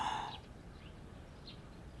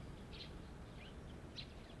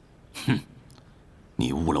哼，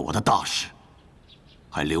你误了我的大事，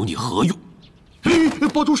还留你何用？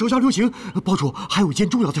堡主手下留情。堡主还有一件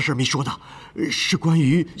重要的事没说呢，是关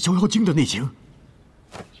于《逍遥经》的内情。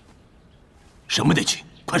什么内情？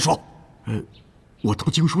快说！我读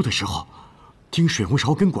经书的时候，听水红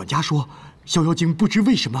苕跟管家说，《逍遥经》不知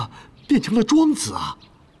为什么变成了庄子啊。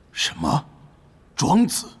什么？庄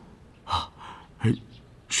子？啊，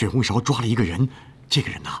水红苕抓了一个人，这个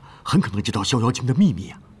人呐，很可能知道《逍遥经》的秘密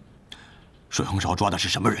啊。水红苕抓的是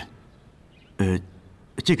什么人？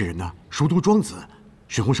这个人呢，熟读庄子，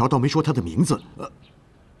水红苕倒没说他的名字。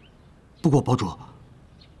不过堡主，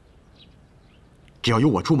只要有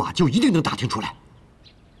我出马，就一定能打听出来。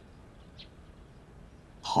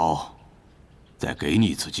好，再给你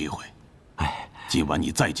一次机会。今晚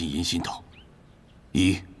你再进银心岛，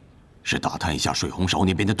一是打探一下水红苕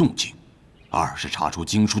那边的动静，二是查出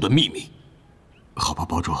经书的秘密。好吧，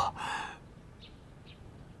堡主，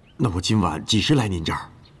那我今晚几时来您这儿？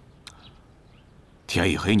天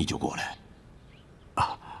一黑你就过来。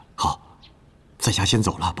啊，好，在下先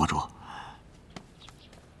走了，堡主。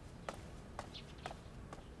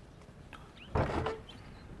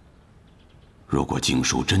如果经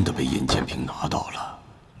书真的被尹建平拿到了，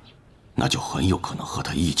那就很有可能和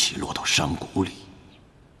他一起落到山谷里。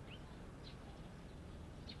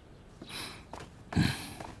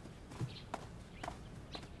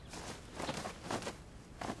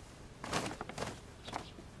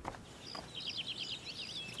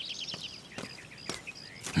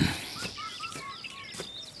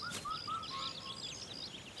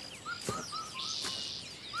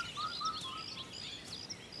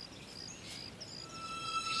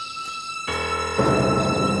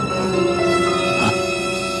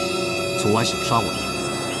晚想杀我的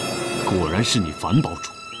人，果然是你樊堡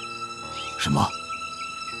主。什么？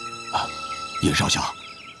啊，叶少侠，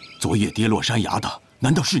昨夜跌落山崖的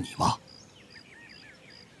难道是你吗？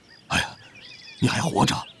哎呀，你还活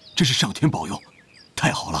着，真是上天保佑，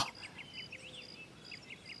太好了。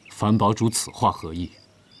樊堡主此话何意？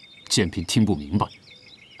贱婢听不明白。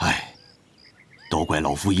哎，都怪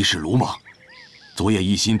老夫一时鲁莽，昨夜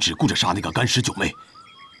一心只顾着杀那个干尸九妹，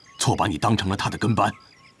错把你当成了他的跟班，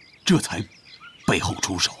这才背后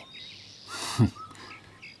出手。哼，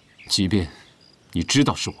即便你知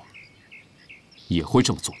道是我，也会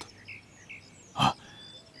这么做的。啊，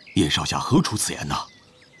叶少侠何出此言呐？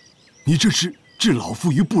你这是置老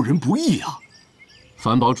夫于不仁不义啊！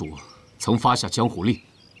樊堡主曾发下江湖令，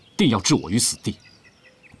定要置我于死地，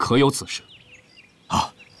可有此事？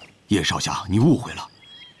啊，叶少侠，你误会了。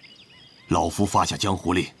老夫发下江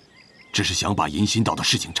湖令，只是想把银心岛的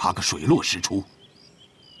事情查个水落石出。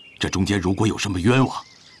这中间如果有什么冤枉，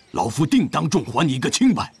老夫定当众还你一个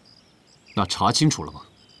清白。那查清楚了吗？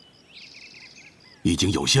已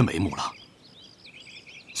经有些眉目了。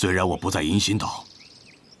虽然我不在银心岛，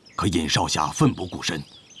可尹少侠奋不顾身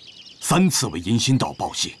，3次为银心岛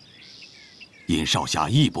报信。尹少侠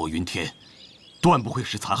义薄云天，断不会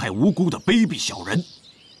是残害无辜的卑鄙小人。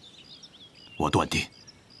我断定，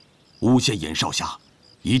诬陷尹少侠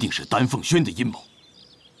一定是丹凤轩的阴谋。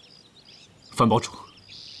樊堡主，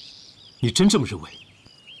你真这么认为？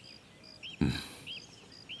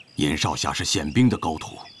尹少侠是宪兵的高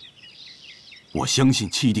徒，我相信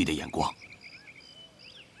七弟的眼光。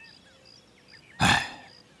哎，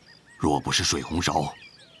若不是水红苕，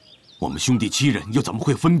我们兄弟7人又怎么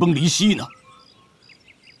会分崩离析呢？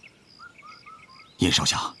尹少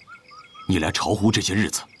侠，你来巢湖这些日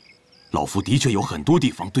子，老夫的确有很多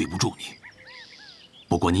地方对不住你。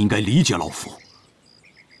不过你应该理解老夫，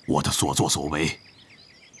我的所作所为，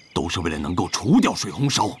都是为了能够除掉水红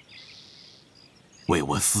苕，为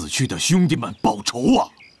我死去的兄弟们报仇啊！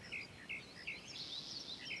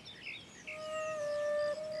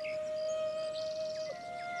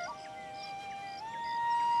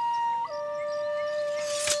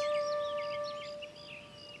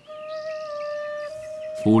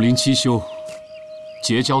武林七修，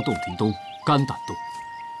结交洞庭东，肝胆动，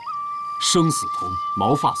生死同，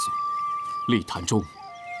毛发送，立坛中，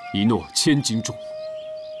一诺千斤重。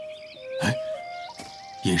哎，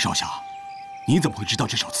尹少侠，你怎么会知道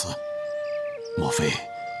这首词？莫非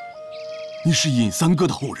你是尹三哥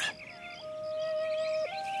的后人？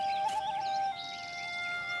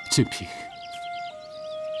贱婢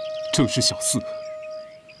正是小四。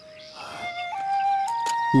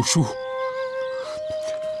五叔。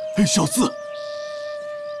小四，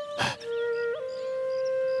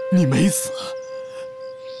你没死。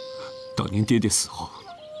当年爹爹死后，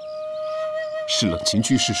是冷情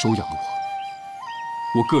居士收养了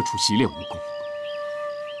我，我各处习练武功，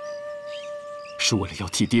是为了要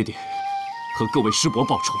替爹爹和各位师伯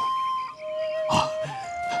报仇。啊，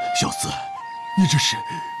小四，你这是，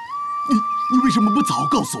你为什么不早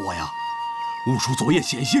告诉我呀？五叔昨夜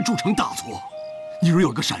险些铸成大错，你若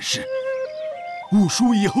有个闪失，五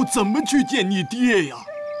叔以后怎么去见你爹呀？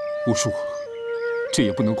五叔，这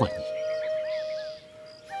也不能怪你，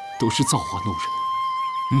都是造化弄人。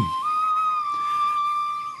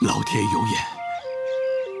老天有眼，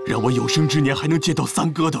让我有生之年还能见到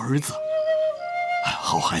三哥的儿子。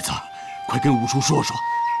好孩子，快跟五叔说说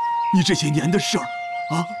你这些年的事儿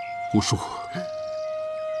啊！五叔，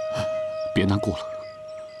别难过了，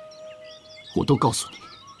我都告诉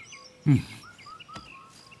你。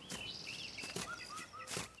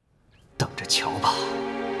等着瞧吧，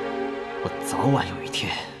我早晚有一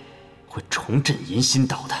天会重振银心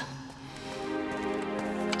岛的。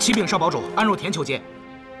启禀少堡主，安若田求见。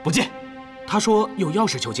不见。他说有要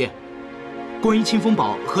事求见，关于清风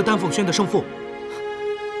堡和丹凤轩的胜负。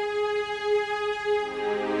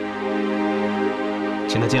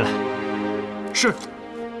请他进来。是。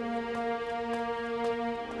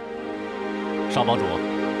少堡主。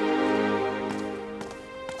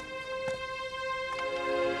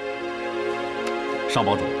少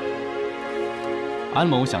堡主，安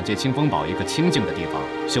某想借清风堡一个清静的地方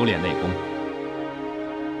修炼内功。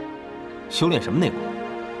修炼什么内功？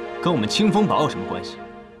跟我们清风堡有什么关系？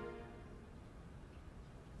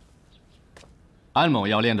安某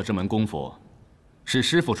要练的这门功夫，是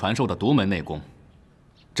师傅传授的独门内功。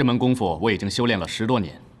这门功夫我已经修炼了10多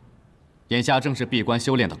年，眼下正是闭关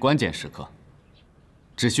修炼的关键时刻，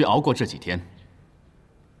只需熬过这几天，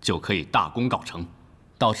就可以大功告成。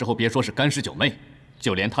到时候别说是干尸九妹，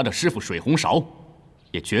就连他的师傅水红苕，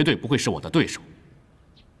也绝对不会是我的对手。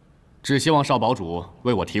只希望少堡主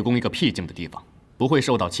为我提供一个僻静的地方，不会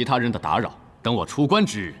受到其他人的打扰。等我出关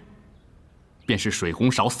之日，便是水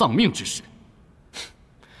红勺丧命之时。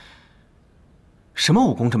什么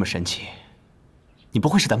武功这么神奇？你不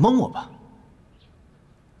会是在蒙我吧？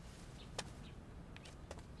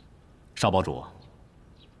少堡主，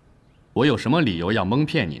我有什么理由要蒙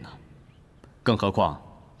骗你呢？更何况，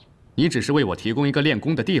你只是为我提供一个练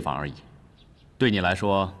功的地方而已，对你来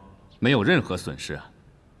说没有任何损失啊，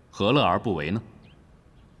何乐而不为呢？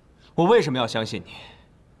我为什么要相信你？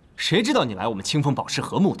谁知道你来我们清风堡是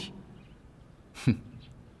何目的？哼，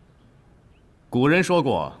古人说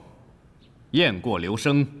过，雁过留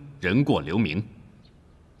声，人过留名。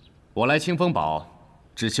我来清风堡，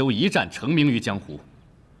只求一战成名于江湖。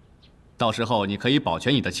到时候你可以保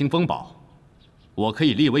全你的清风堡，我可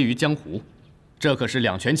以立威于江湖，这可是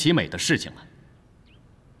两全其美的事情了。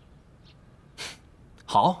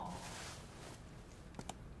好，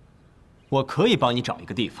我可以帮你找一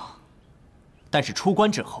个地方，但是出关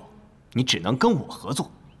之后，你只能跟我合作。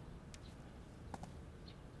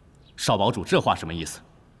少堡主，这话什么意思？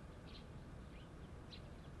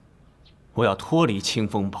我要脱离清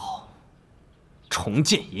风堡，重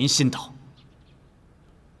建银心岛。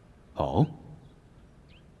哦，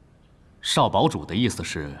少堡主的意思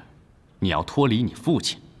是，你要脱离你父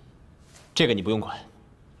亲？这个你不用管，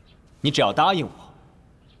你只要答应我，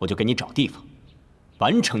我就给你找地方，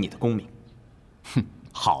完成你的功名。哼，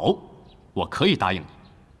好，我可以答应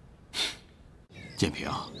你。建平，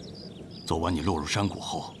昨晚你落入山谷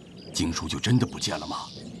后，经书就真的不见了吗？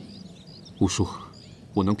五叔，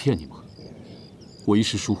我能骗你吗？我一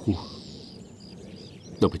时疏忽，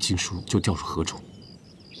那本经书就掉入河中，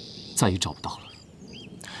再也找不到了。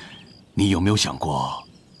你有没有想过，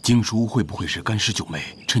经书会不会是干尸九妹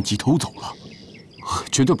趁机偷走了？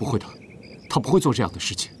绝对不会的，她不会做这样的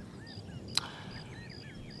事情。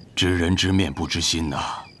知人知面不知心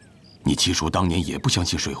呐！你七叔当年也不相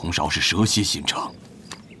信水红勺是蛇蝎心肠，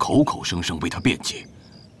口口声声为他辩解，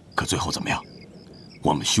可最后怎么样？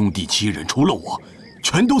我们兄弟7人，除了我，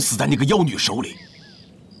全都死在那个妖女手里。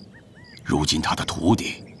如今他的徒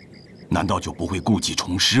弟，难道就不会故技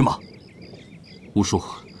重施吗？五叔，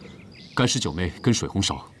干尸九妹跟水红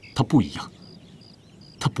勺她不一样，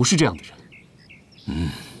她不是这样的人。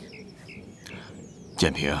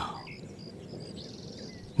建平，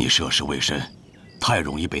你涉世未深，太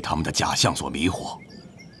容易被他们的假象所迷惑。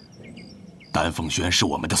丹凤轩是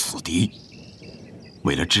我们的死敌，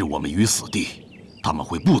为了置我们于死地，他们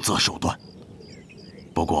会不择手段。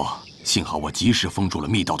不过幸好我及时封住了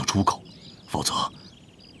密道的出口，否则，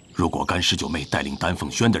如果干尸九妹带领丹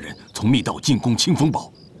凤轩的人从密道进攻清风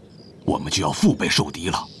堡，我们就要腹背受敌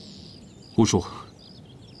了。五叔，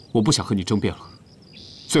我不想和你争辩了，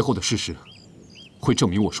最后的事实会证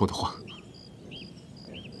明我说的话。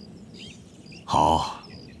好，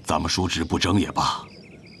咱们叔侄不争也罢。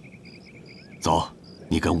走，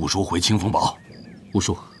你跟五叔回清风堡。五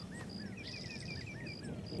叔，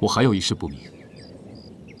我还有一事不明。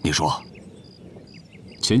你说。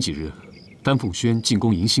前几日，丹凤轩进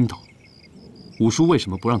攻银星岛，五叔为什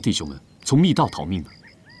么不让弟兄们从密道逃命呢？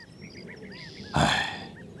唉，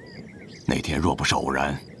那天若不是偶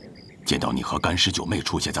然，见到你和干尸九妹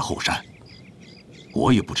出现在后山，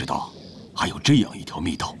我也不知道还有这样一条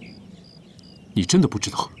密道。你真的不知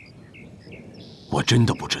道？我真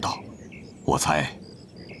的不知道。我猜，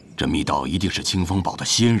这密道一定是清风堡的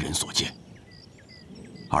先人所建。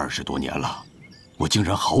20多年了，我竟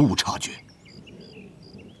然毫无察觉。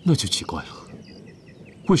那就奇怪了，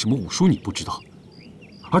为什么五叔你不知道，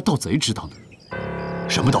而盗贼知道呢？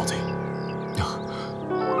什么盗贼？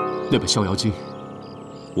那本《逍遥经》，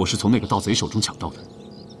我是从那个盗贼手中抢到的。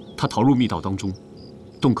他逃入密道当中，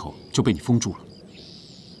洞口就被你封住了。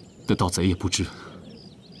那盗贼也不知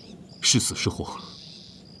是死是活。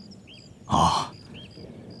啊，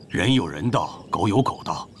人有人道，狗有狗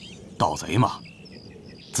道，盗贼嘛，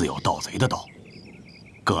自有盗贼的道，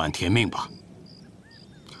各安天命吧。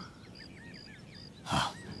啊，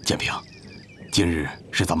建平，今日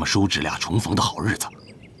是咱们叔侄俩重逢的好日子，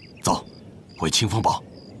走，回清风堡，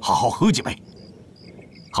好好喝几杯。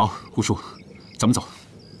好，五叔，咱们走。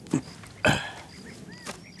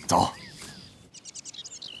走。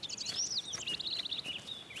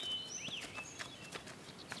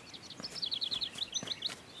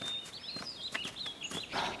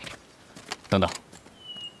等等，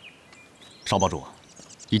少堡主，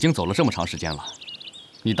已经走了这么长时间了，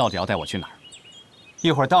你到底要带我去哪儿？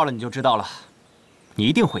一会儿到了你就知道了，你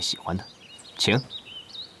一定会喜欢的，请。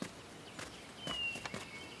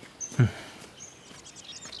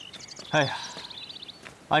哎呀，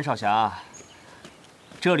安少侠，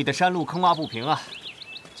这里的山路坑洼不平啊，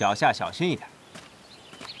脚下小心一点。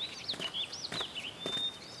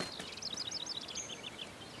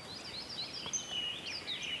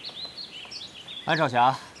安少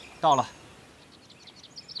侠，到了。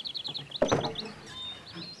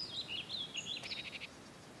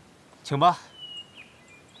请吧。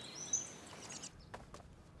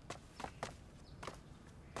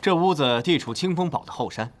这屋子地处清风堡的后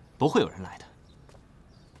山，不会有人来的。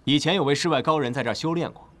以前有位世外高人在这儿修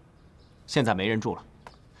炼过，现在没人住了。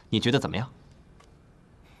你觉得怎么样？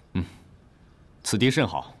此地甚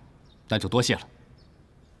好，那就多谢了。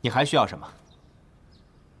你还需要什么？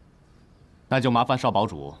那就麻烦少堡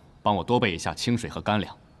主帮我多备一下清水和干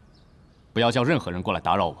粮，不要叫任何人过来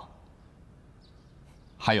打扰我。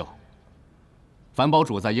还有，樊堡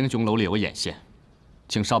主在英雄楼里有眼线，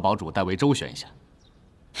请少堡主代为周旋一下。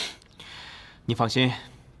你放心，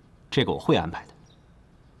这个我会安排的。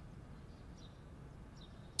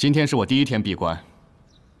今天是我第1天闭关，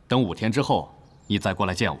等5天之后你再过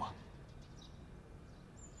来见我。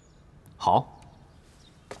好。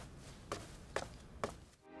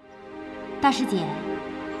大师姐，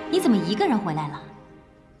你怎么一个人回来了？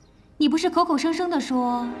你不是口口声声的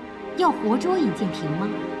说要活捉尹建平吗？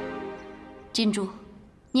金珠，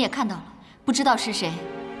你也看到了，不知道是谁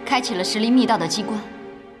开启了10厘密道的机关，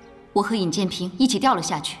我和尹建平一起掉了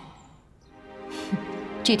下去。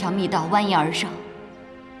这条密道蜿蜒而上，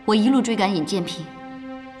我一路追赶尹建平，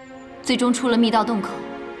最终出了密道洞口，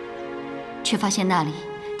却发现那里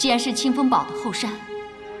竟然是清风堡的后山。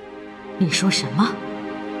你说什么？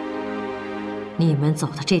你们走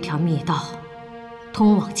的这条密道，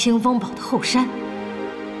通往清风堡的后山？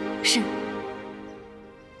是。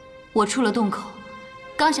我出了洞口，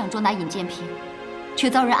刚想捉拿尹建平，却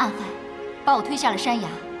遭人暗害，把我推下了山崖。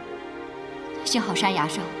幸好山崖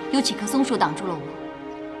上有几棵松树挡住了我，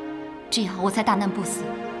这样我才大难不死。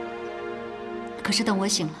可是等我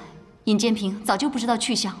醒来，尹建平早就不知道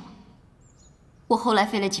去向了。我后来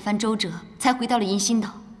费了几番周折，才回到了银心岛。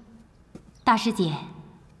大师姐，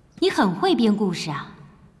你很会编故事啊！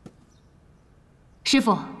师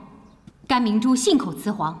傅，甘明珠信口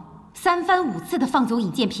雌黄，3番5次的放走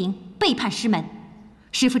尹建平，背叛师门。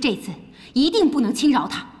师傅这次一定不能轻饶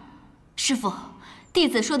他。师傅，弟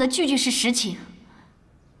子说的句句是实情。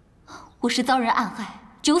我是遭人暗害，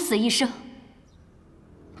九死一生。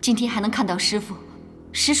今天还能看到师傅，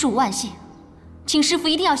实属万幸，请师傅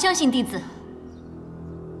一定要相信弟子。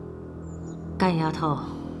干丫头，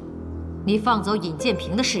你放走尹建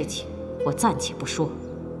平的事情，我暂且不说。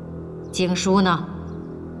经书呢？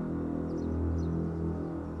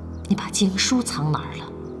你把经书藏哪儿了？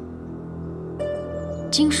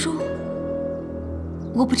经书？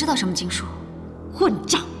我不知道什么经书。混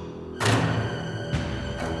账！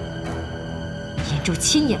尹珠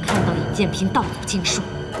亲眼看到尹建平盗走经书，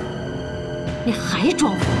你还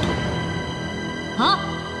装糊涂？啊！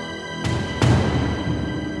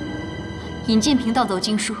尹建平盗走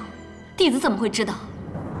经书，弟子怎么会知道？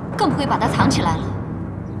更不会把它藏起来了。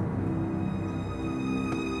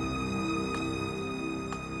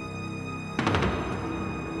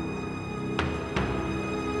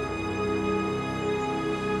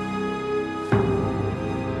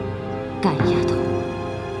干丫头，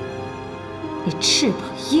你翅膀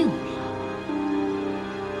硬了，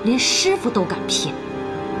连师傅都敢骗。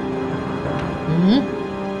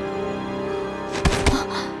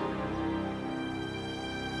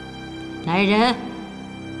来人，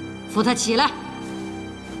扶他起来。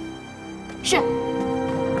是。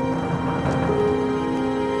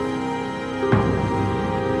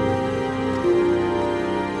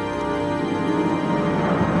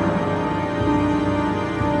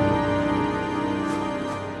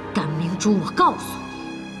甘明珠，我告诉你，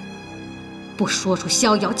不说出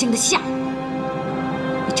逍遥经的下落，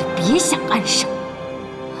你就别想安生。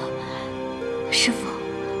师父，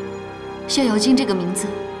逍遥经这个名字，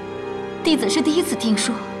弟子是第一次听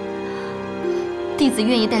说。弟子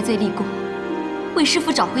愿意戴罪立功，为师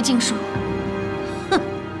父找回经书。哼！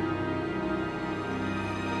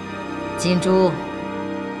金珠，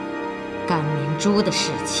甘明珠的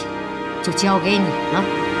事情就交给你了。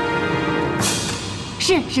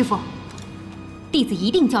是师父，弟子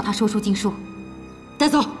一定叫他说出经书。带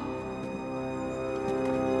走。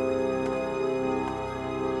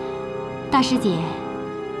大师姐，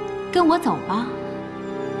跟我走吧。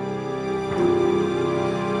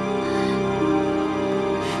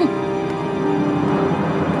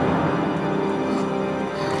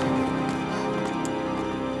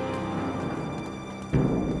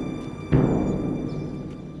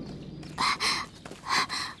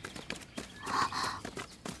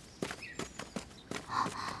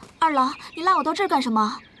二郎，你拉我到这儿干什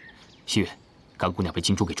么？西月，甘姑娘被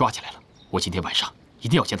金珠给抓起来了，我今天晚上一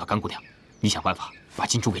定要见到甘姑娘。你想办法把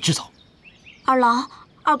金珠给支走。二郎，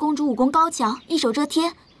二公主武功高强，一手遮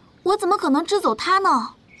天，我怎么可能支走他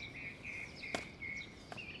呢？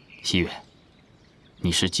西月，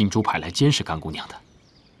你是金珠派来监视甘姑娘的，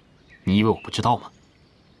你以为我不知道吗？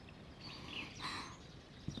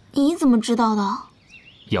你怎么知道的？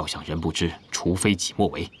要想人不知，除非己莫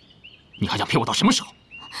为。你还想骗我到什么时候？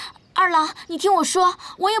二郎，你听我说，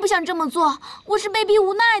我也不想这么做，我是被逼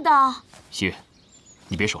无奈的。西月，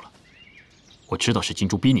你别说了，我知道是金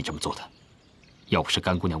珠逼你这么做的。要不是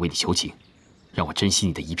甘姑娘为你求情，让我珍惜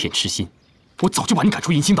你的一片痴心，我早就把你赶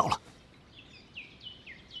出银星岛了。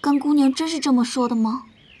甘姑娘真是这么说的吗？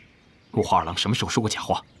我和二郎什么时候说过假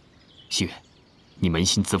话？西月，你扪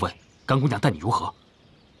心自问，甘姑娘待你如何？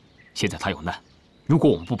现在她有难，如果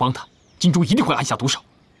我们不帮她，金珠一定会暗下毒手。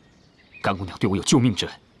甘姑娘对我有救命之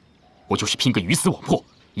恩，我就是拼个鱼死网破，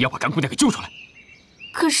也要把甘姑娘给救出来。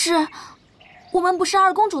可是，我们不是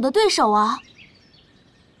二公主的对手啊！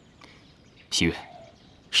西月，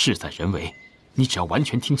事在人为，你只要完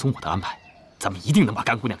全听从我的安排，咱们一定能把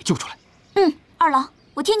甘姑娘给救出来。嗯，二郎，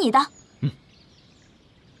我听你的。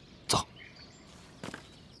走。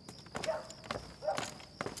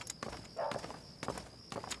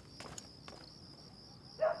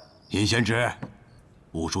尹贤侄，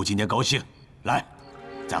五叔今天高兴，来，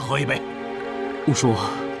再喝一杯。五叔，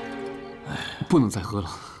不能再喝了，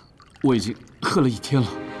我已经喝了1天了，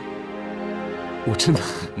我真的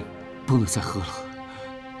不能再喝了。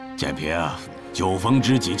建平，酒逢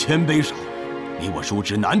知己千杯少，你我叔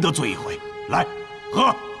侄难得醉一回，来，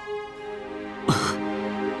喝。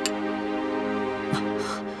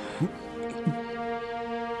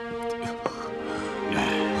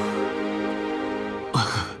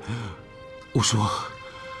五叔，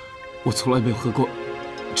我从来没有喝过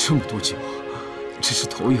这么多酒，这是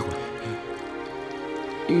头一回，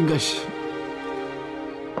应该是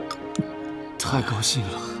太高兴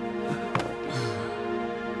了。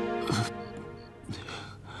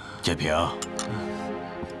建平，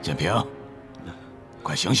建平，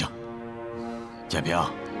快醒醒！建平，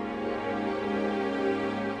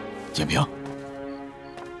建平，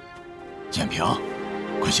建平，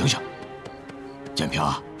快醒醒！建平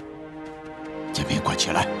啊！建平，快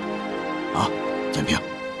起来！啊，建平！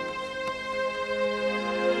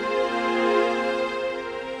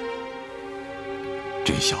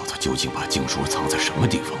这小子究竟把经书藏在什么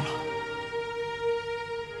地方了？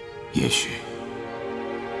也许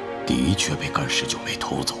的确被甘十九妹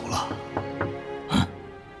偷走了。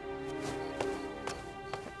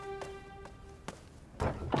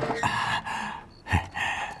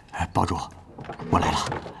堡主，我来了。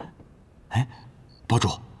哎，堡主。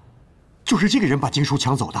就是这个人把经书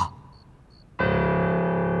抢走的。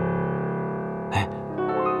哎，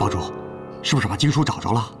堡主，是不是把经书找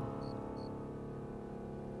着了？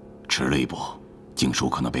迟了一步，经书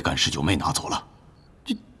可能被甘十九妹拿走了。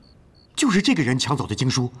就是这个人抢走的经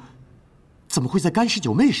书，怎么会在甘十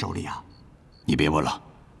九妹手里啊？你别问了，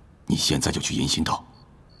你现在就去银心道，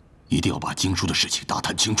一定要把经书的事情打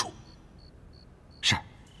探清楚。是。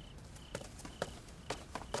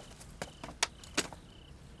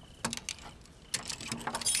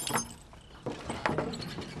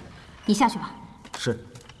你下去吧。是。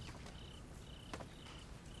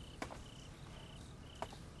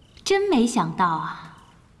真没想到啊，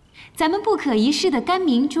咱们不可一世的甘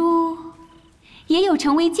明珠，也有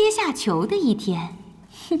成为阶下囚的一天。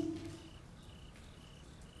哼！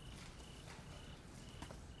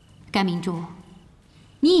甘明珠，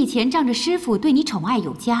你以前仗着师父对你宠爱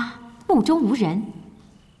有加，目中无人。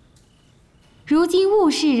如今物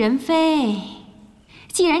是人非，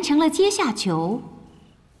既然成了阶下囚，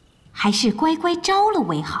还是乖乖招了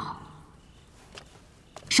为好。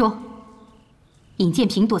说，尹建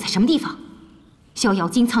平躲在什么地方？逍遥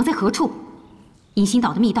津藏在何处？银星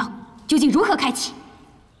岛的密道究竟如何开启？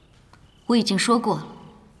我已经说过了，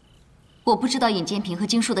我不知道尹建平和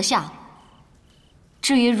经书的下落。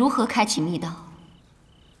至于如何开启密道，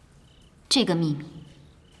这个秘密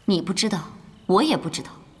你不知道，我也不知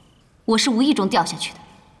道。我是无意中掉下去的。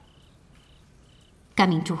甘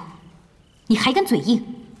明珠，你还敢嘴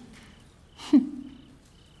硬？哼！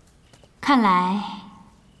看来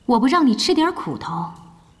我不让你吃点苦头，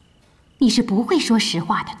你是不会说实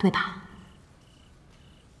话的，对吧？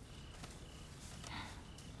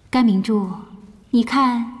甘明珠，你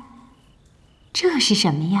看，这是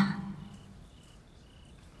什么呀？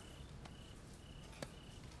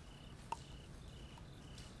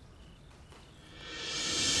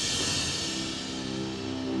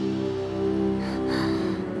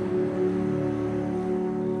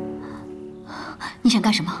你想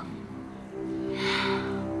干什么？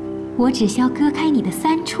我只需要割开你的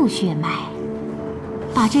3处血脉，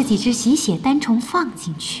把这几只洗血丹虫放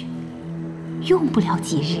进去，用不了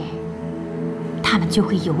几日，它们就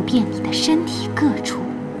会游遍你的身体各处，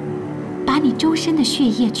把你周身的血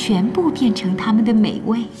液全部变成它们的美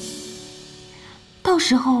味。到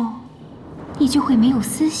时候，你就会没有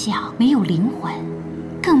思想，没有灵魂，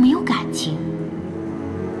更没有感情。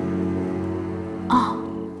哦，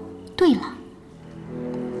对了，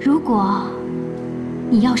如果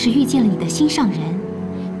你要是遇见了你的心上人，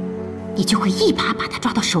你就会一把把他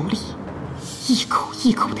抓到手里，一口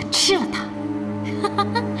一口地吃了他。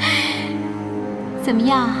怎么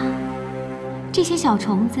样？这些小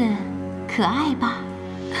虫子可爱吧？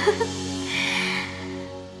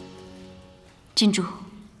金珠，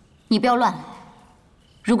你不要乱来。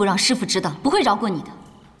如果让师傅知道，不会饶过你的。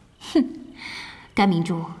哼，甘明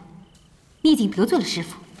珠，你已经得罪了师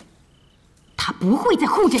傅，他不会再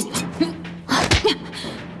护着你了。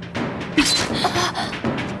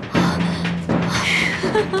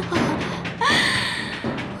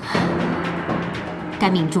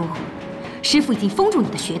甘明珠，师傅已经封住你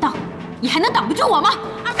的穴道，你还能挡得住我吗？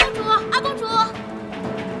二公主，二公主，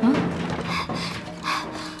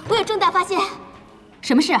我有重大发现。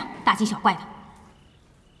什么事啊？大惊小怪的。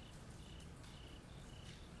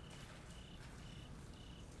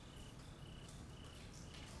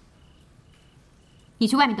你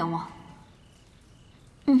去外面等我。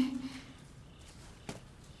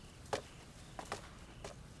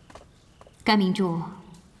甘明珠，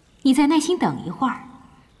你再耐心等一会儿，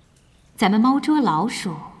咱们猫捉老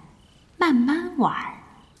鼠，慢慢玩。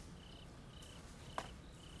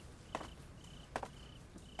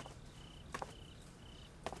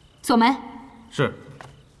锁门。是。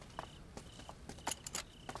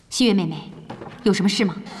西月妹妹，有什么事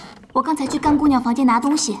吗？我刚才去甘姑娘房间拿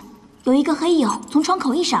东西，有一个黑影从窗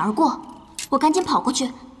口一闪而过，我赶紧跑过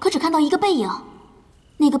去，可只看到一个背影，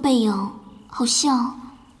那个背影好像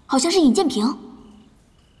是尹建平。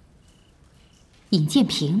尹建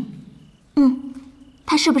平？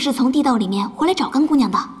他是不是从地道里面回来找甘姑娘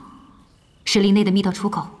的？石林内的密道出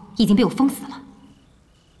口已经被我封死了，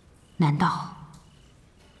难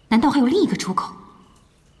道还有另一个出口？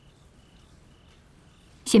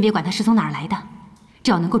先别管他是从哪儿来的，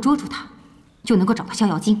只要能够捉住他，就能够找到逍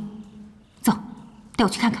遥津。走，带我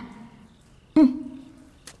去看看。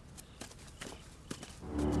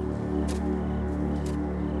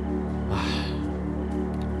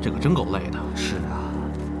这个真够累的。是啊。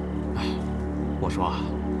哎，我说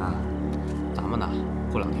啊，咱们呢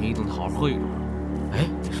过2天一定得好好喝一桌。哎，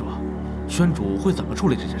你说，宣主会怎么处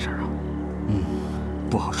理这件事啊？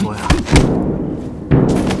不好说呀。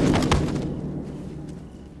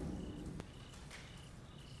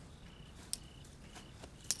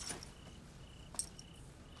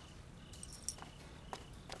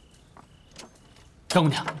甘姑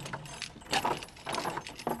娘，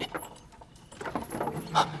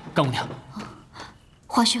甘姑娘，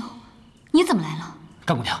华兄，你怎么来了？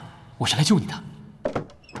甘姑娘，我是来救你的。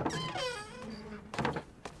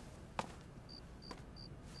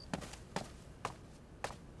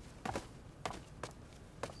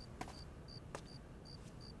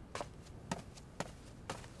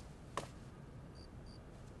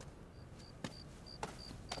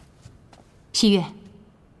西月，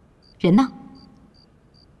人呢？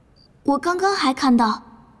我刚刚还看到，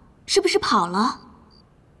是不是跑了？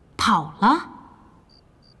跑了？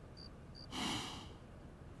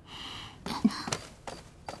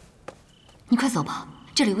你快走吧，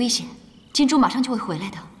这里危险，金珠马上就会回来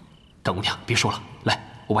的。甘姑娘，别说了，来，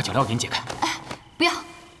我把脚镣给你解开。哎，不要，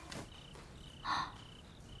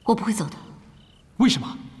我不会走的。为什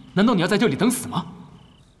么？难道你要在这里等死吗？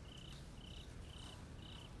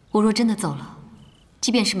我若真的走了，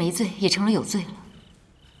即便是没罪，也成了有罪了。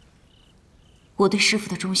我对师父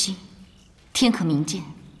的忠心，天可明鉴。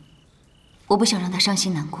我不想让他伤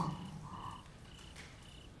心难过。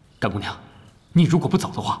甘姑娘，你如果不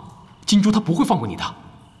走的话，金珠她不会放过你的。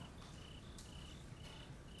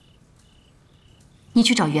你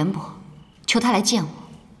去找袁伯，求他来见我。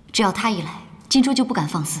只要他一来，金珠就不敢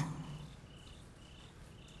放肆。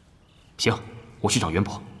行，我去找袁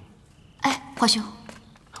伯。哎，华兄，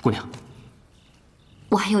姑娘，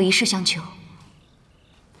我还有一事相求。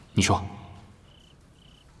你说。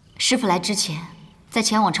师父来之前，在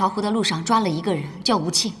前往巢湖的路上抓了一个人，叫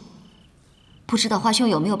吴庆。不知道华兄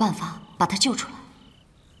有没有办法把他救出来？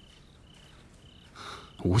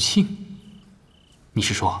吴庆，你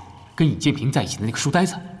是说跟尹建平在一起的那个书呆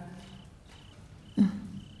子？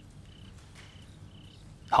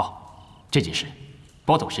好，这件事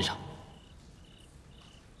包在我身上。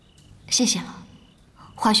谢谢了，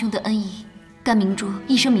华兄的恩义，甘明珠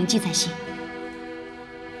一生铭记在心。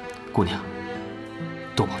姑娘，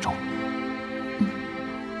多保重。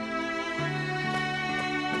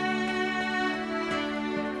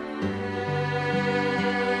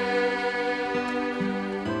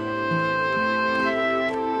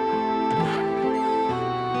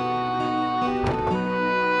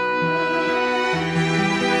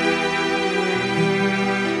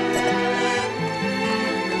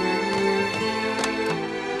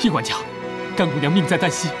管家，甘姑娘命在旦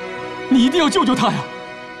夕，你一定要救救她呀！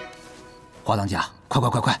华当家，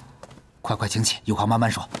快请起，有话慢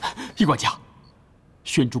慢说。叶管家，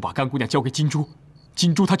宣主把甘姑娘交给金珠，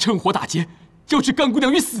金珠她趁火打劫，要置甘姑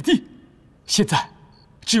娘于死地。现在，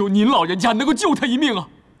只有您老人家能够救她一命啊！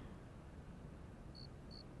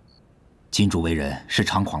金珠为人是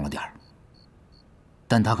猖狂了点儿，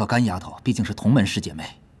但她和甘丫头毕竟是同门师姐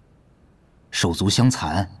妹，手足相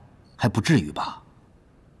残，还不至于吧？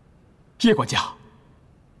叶管家，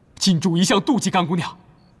金珠一向妒忌甘姑娘，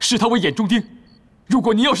视她为眼中钉。如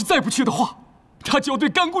果您要是再不去的话，她就要对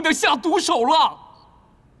甘姑娘下毒手了。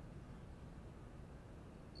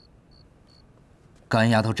甘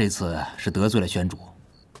丫头这次是得罪了宣主，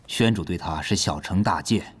宣主对她是小惩大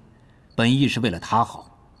戒，本意是为了她好。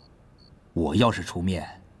我要是出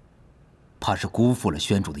面，怕是辜负了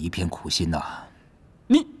宣主的一片苦心呐。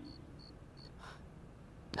你，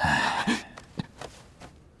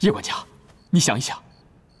叶管家，你想一想，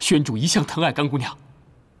宣主一向疼爱甘姑娘，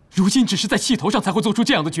如今只是在气头上才会做出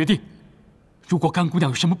这样的决定。如果甘姑娘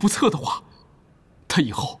有什么不测的话，他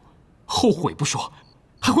以后后悔不说，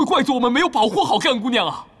还会怪罪我们没有保护好甘姑娘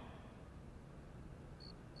啊！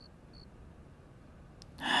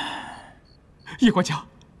叶管家，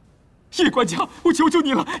叶管家，我求求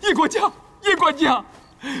你了，叶管家，叶管家！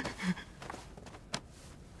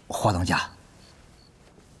华当家，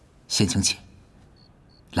先请起，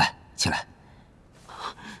来，起来。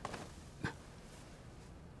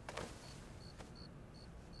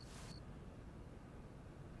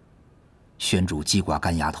宣主记挂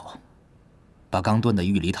甘丫头，把刚炖的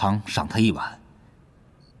玉梨汤赏她一碗，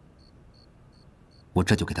我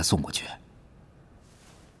这就给她送过去。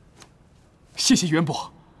谢谢元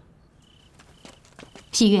伯。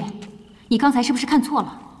西月，你刚才是不是看错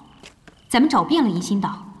了？咱们找遍了银心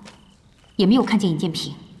岛，也没有看见尹建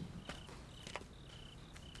平。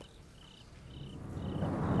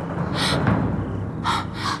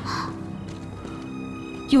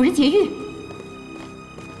有人劫狱！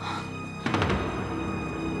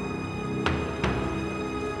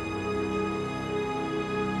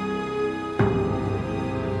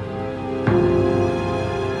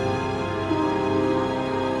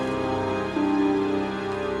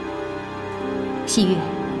西月，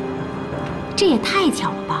这也太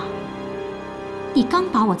巧了吧！你刚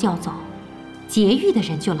把我叫走，劫狱的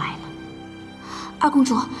人就来了。二公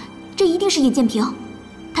主，这一定是尹建平，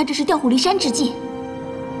他这是调虎离山之计。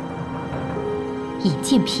尹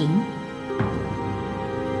建平，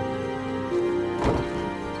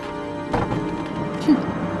哼！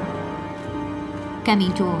甘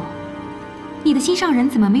明珠，你的心上人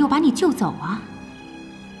怎么没有把你救走啊？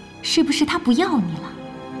是不是他不要你了？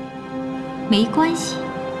没关系，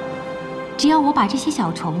只要我把这些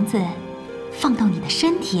小虫子放到你的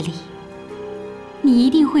身体里，你一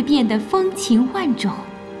定会变得风情万种。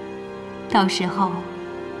到时候，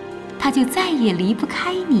他就再也离不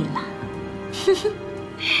开你了。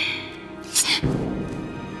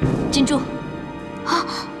金珠，啊，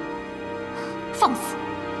放肆！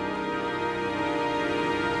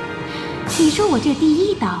你说我这第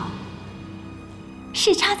一刀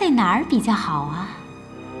是插在哪儿比较好啊？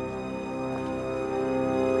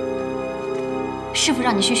师父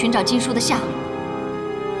让你去寻找经书的下落，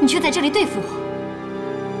你却在这里对付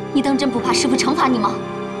我，你当真不怕师父惩罚你吗？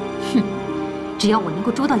哼，只要我能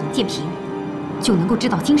够捉到尹建平，就能够知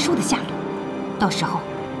道经书的下落。到时候，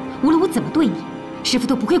无论我怎么对你，师父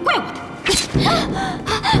都不会怪我的。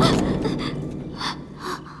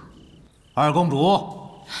二公主，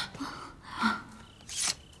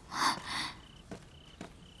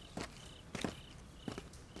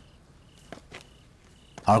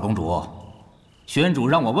二公主，宣主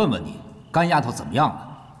让我问问你，甘丫头怎么样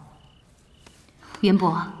了？元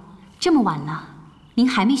伯，这么晚了，您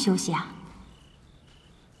还没休息啊？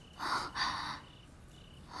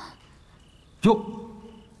哟，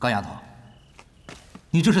甘丫头，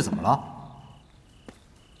你这是怎么了？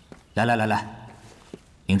来，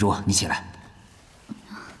明珠，你起来，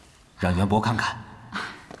让元伯看看。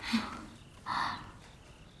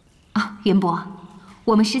啊，元伯，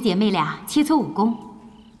我们师姐妹俩切磋武功，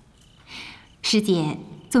师姐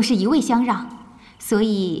总是一味相让，所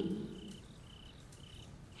以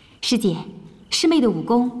师姐，师妹的武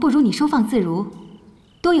功不如你收放自如，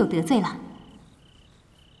多有得罪了。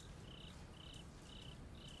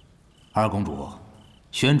二公主，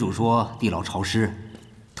宣主说地牢潮湿，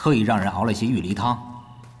特意让人熬了些玉梨汤，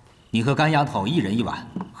你和甘丫头一人一碗，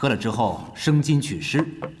喝了之后生津祛湿，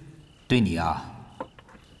对你啊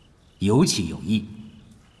尤其有益。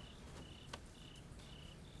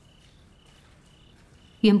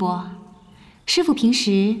元伯，师父平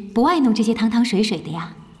时不爱弄这些汤汤水水的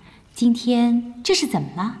呀，今天这是怎么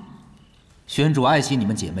了？宣主爱惜你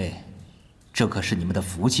们姐妹，这可是你们的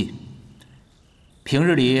福气。平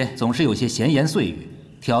日里总是有些闲言碎语，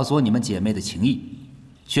挑唆你们姐妹的情谊。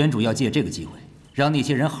宣主要借这个机会，让那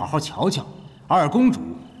些人好好瞧瞧，二公主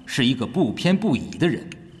是一个不偏不倚的人，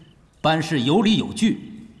办事有理有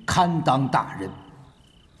据，堪当大任。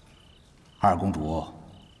二公主，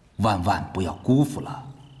万万不要辜负了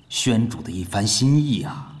宣主的一番心意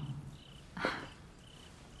啊！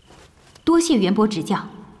多谢元伯指教。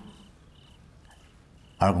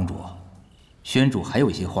二公主，宣主还有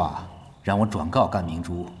一些话让我转告甘明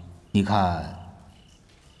珠，你看。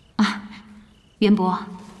啊，元伯，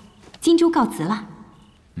金珠告辞了。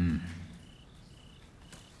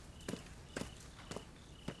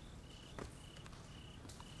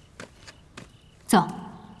走。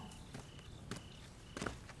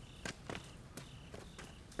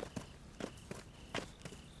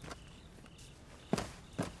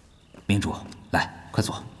明珠，来，快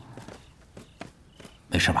坐。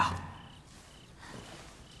没事吧？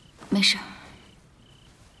没事。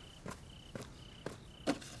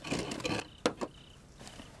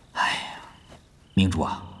明珠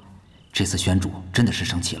啊，这次宣主真的是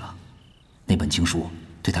生气了，那本经书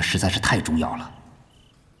对他实在是太重要了。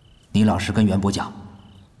你老实跟元伯讲，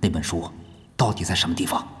那本书到底在什么地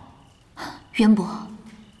方？元伯，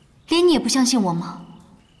连你也不相信我吗？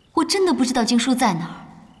我真的不知道经书在哪儿，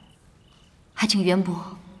还请元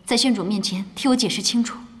伯在宣主面前替我解释清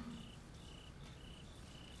楚。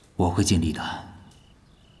我会尽力的。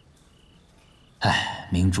哎，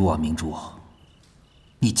明珠啊，明珠，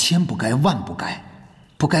你千不该万不该，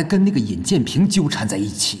不该跟那个尹建平纠缠在一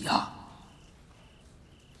起啊！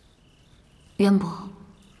元伯，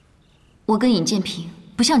我跟尹建平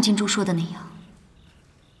不像金珠说的那样。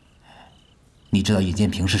你知道尹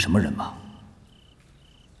建平是什么人吗？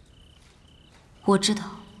我知道，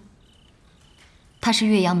他是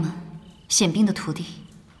岳阳门显兵的徒弟。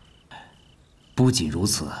不仅如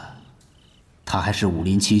此，他还是武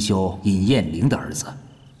林七修尹彦玲的儿子。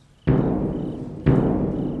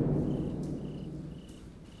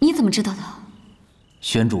你怎么知道的？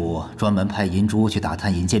宣主专门派银珠去打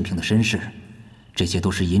探尹建平的身世，这些都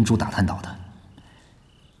是银珠打探到的。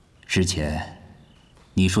之前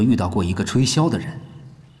你说遇到过一个吹箫的人，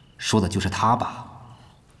说的就是他吧？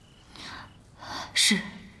是。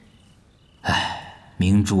哎，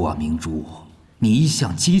明珠啊明珠，你一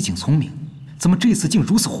向机警聪明，怎么这次竟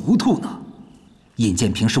如此糊涂呢？尹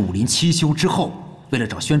建平是武林七修之后，为了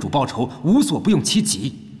找宣主报仇，无所不用其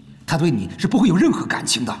极。他对你是不会有任何感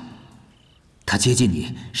情的。他接近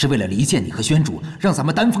你是为了离间你和宣主，让咱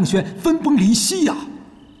们丹凤轩分崩离析呀！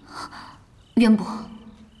渊博，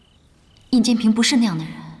尹建平不是那样的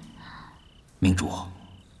人。明珠，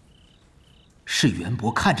是元伯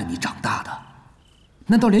看着你长大的，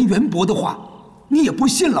难道连元伯的话你也不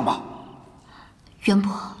信了吗？元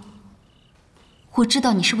伯，我知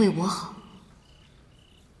道你是为我好，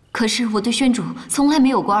可是我对宣主从来没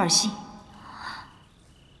有过二心。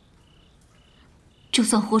就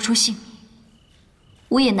算豁出性命，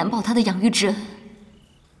我也难报他的养育之恩。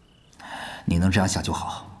你能这样想就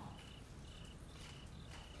好。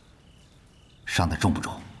伤得重不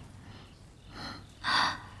重？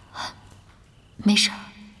没事，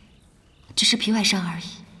只是皮外伤而已，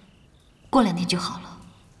过2天就好了。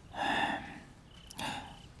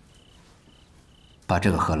把这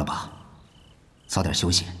个喝了吧，早点休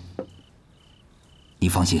息。你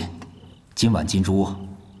放心，今晚金珠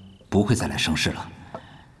不会再来生事了。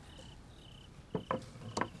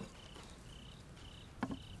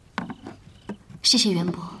谢谢元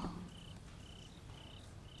伯。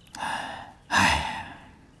唉，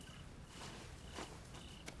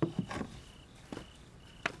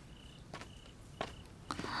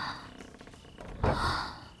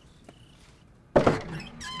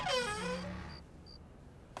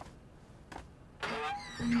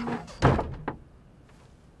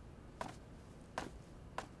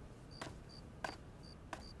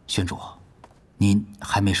宣主，您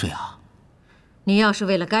还没睡啊？你要是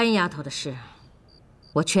为了干丫头的事，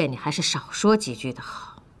我劝你还是少说几句的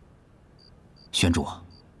好。宣主，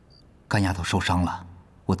干丫头受伤了，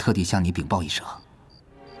我特地向你禀报一声。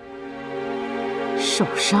受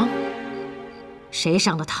伤？谁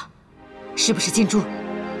伤了她？是不是金珠？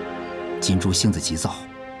金珠性子急躁，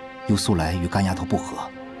又素来与干丫头不和，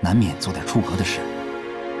难免做点出格的事。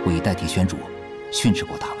我已代替宣主训斥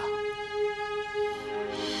过她了。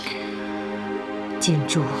金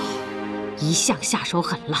珠一向下手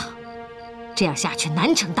狠辣，这样下去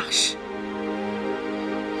难成大事。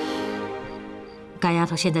干丫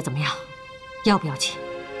头现在怎么样？要不要紧？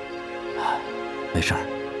没事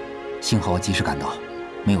儿，幸好我及时赶到，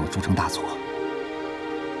没有铸成大错。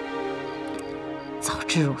早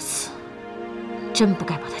知如此，真不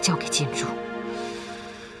该把他交给金珠。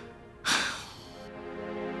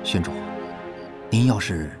宣主，您要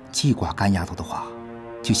是记挂干丫头的话，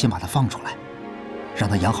就先把她放出来，让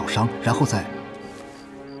她养好伤，然后再……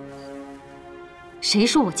谁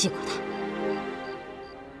说我记挂她？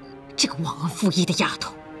这个忘恩负义的丫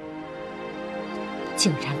头，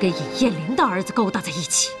竟然跟尹彦玲的儿子勾搭在一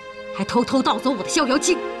起，还偷偷盗走我的逍遥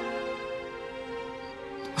经，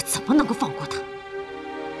我怎么能够放过她？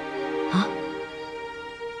啊！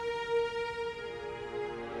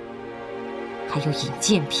还有尹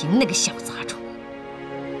建平那个小杂种，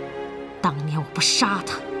当年我不杀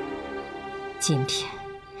他，今天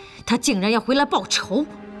他竟然要回来报仇，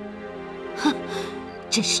哼，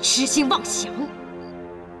真是痴心妄想！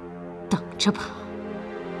等着吧，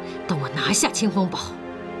等我拿下清风堡，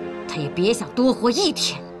他也别想多活一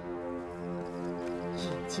天。尹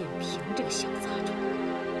建平这个小杂种，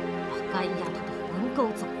把干丫头的魂勾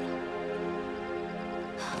走了，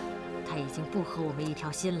他已经不和我们一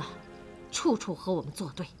条心了，处处和我们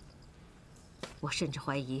作对。我甚至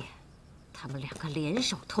怀疑，他们两个联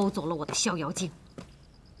手偷走了我的逍遥经。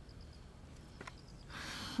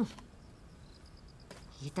哼！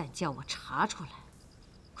一旦叫我查出来，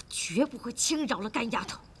我绝不会轻饶了干丫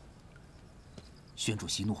头。宣主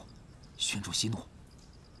息怒，宣主息怒。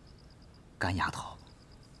干丫头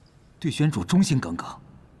对宣主忠心耿耿，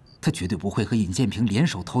她绝对不会和尹建平联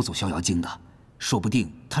手偷走逍遥经的，说不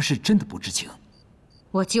定她是真的不知情。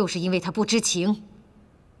我就是因为她不知情，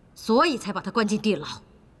所以才把她关进地牢。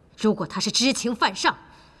如果她是知情犯上，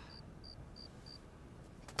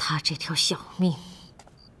她这条小命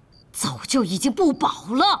早就已经不保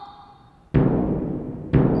了。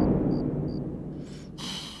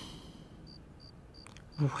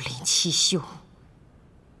武林七秀，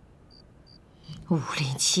武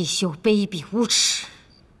林七秀卑鄙无耻，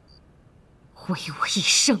毁我一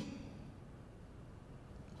生。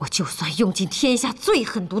我就算用尽天下最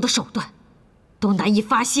狠毒的手段，都难以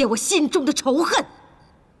发泄我心中的仇恨。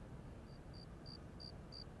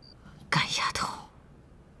干丫头，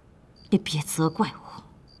你别责怪我，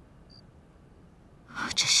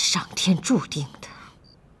这是上天注定的。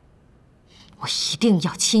我一定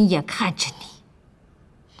要亲眼看着你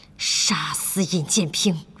杀死尹建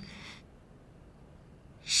平，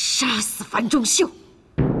杀死樊仲秀。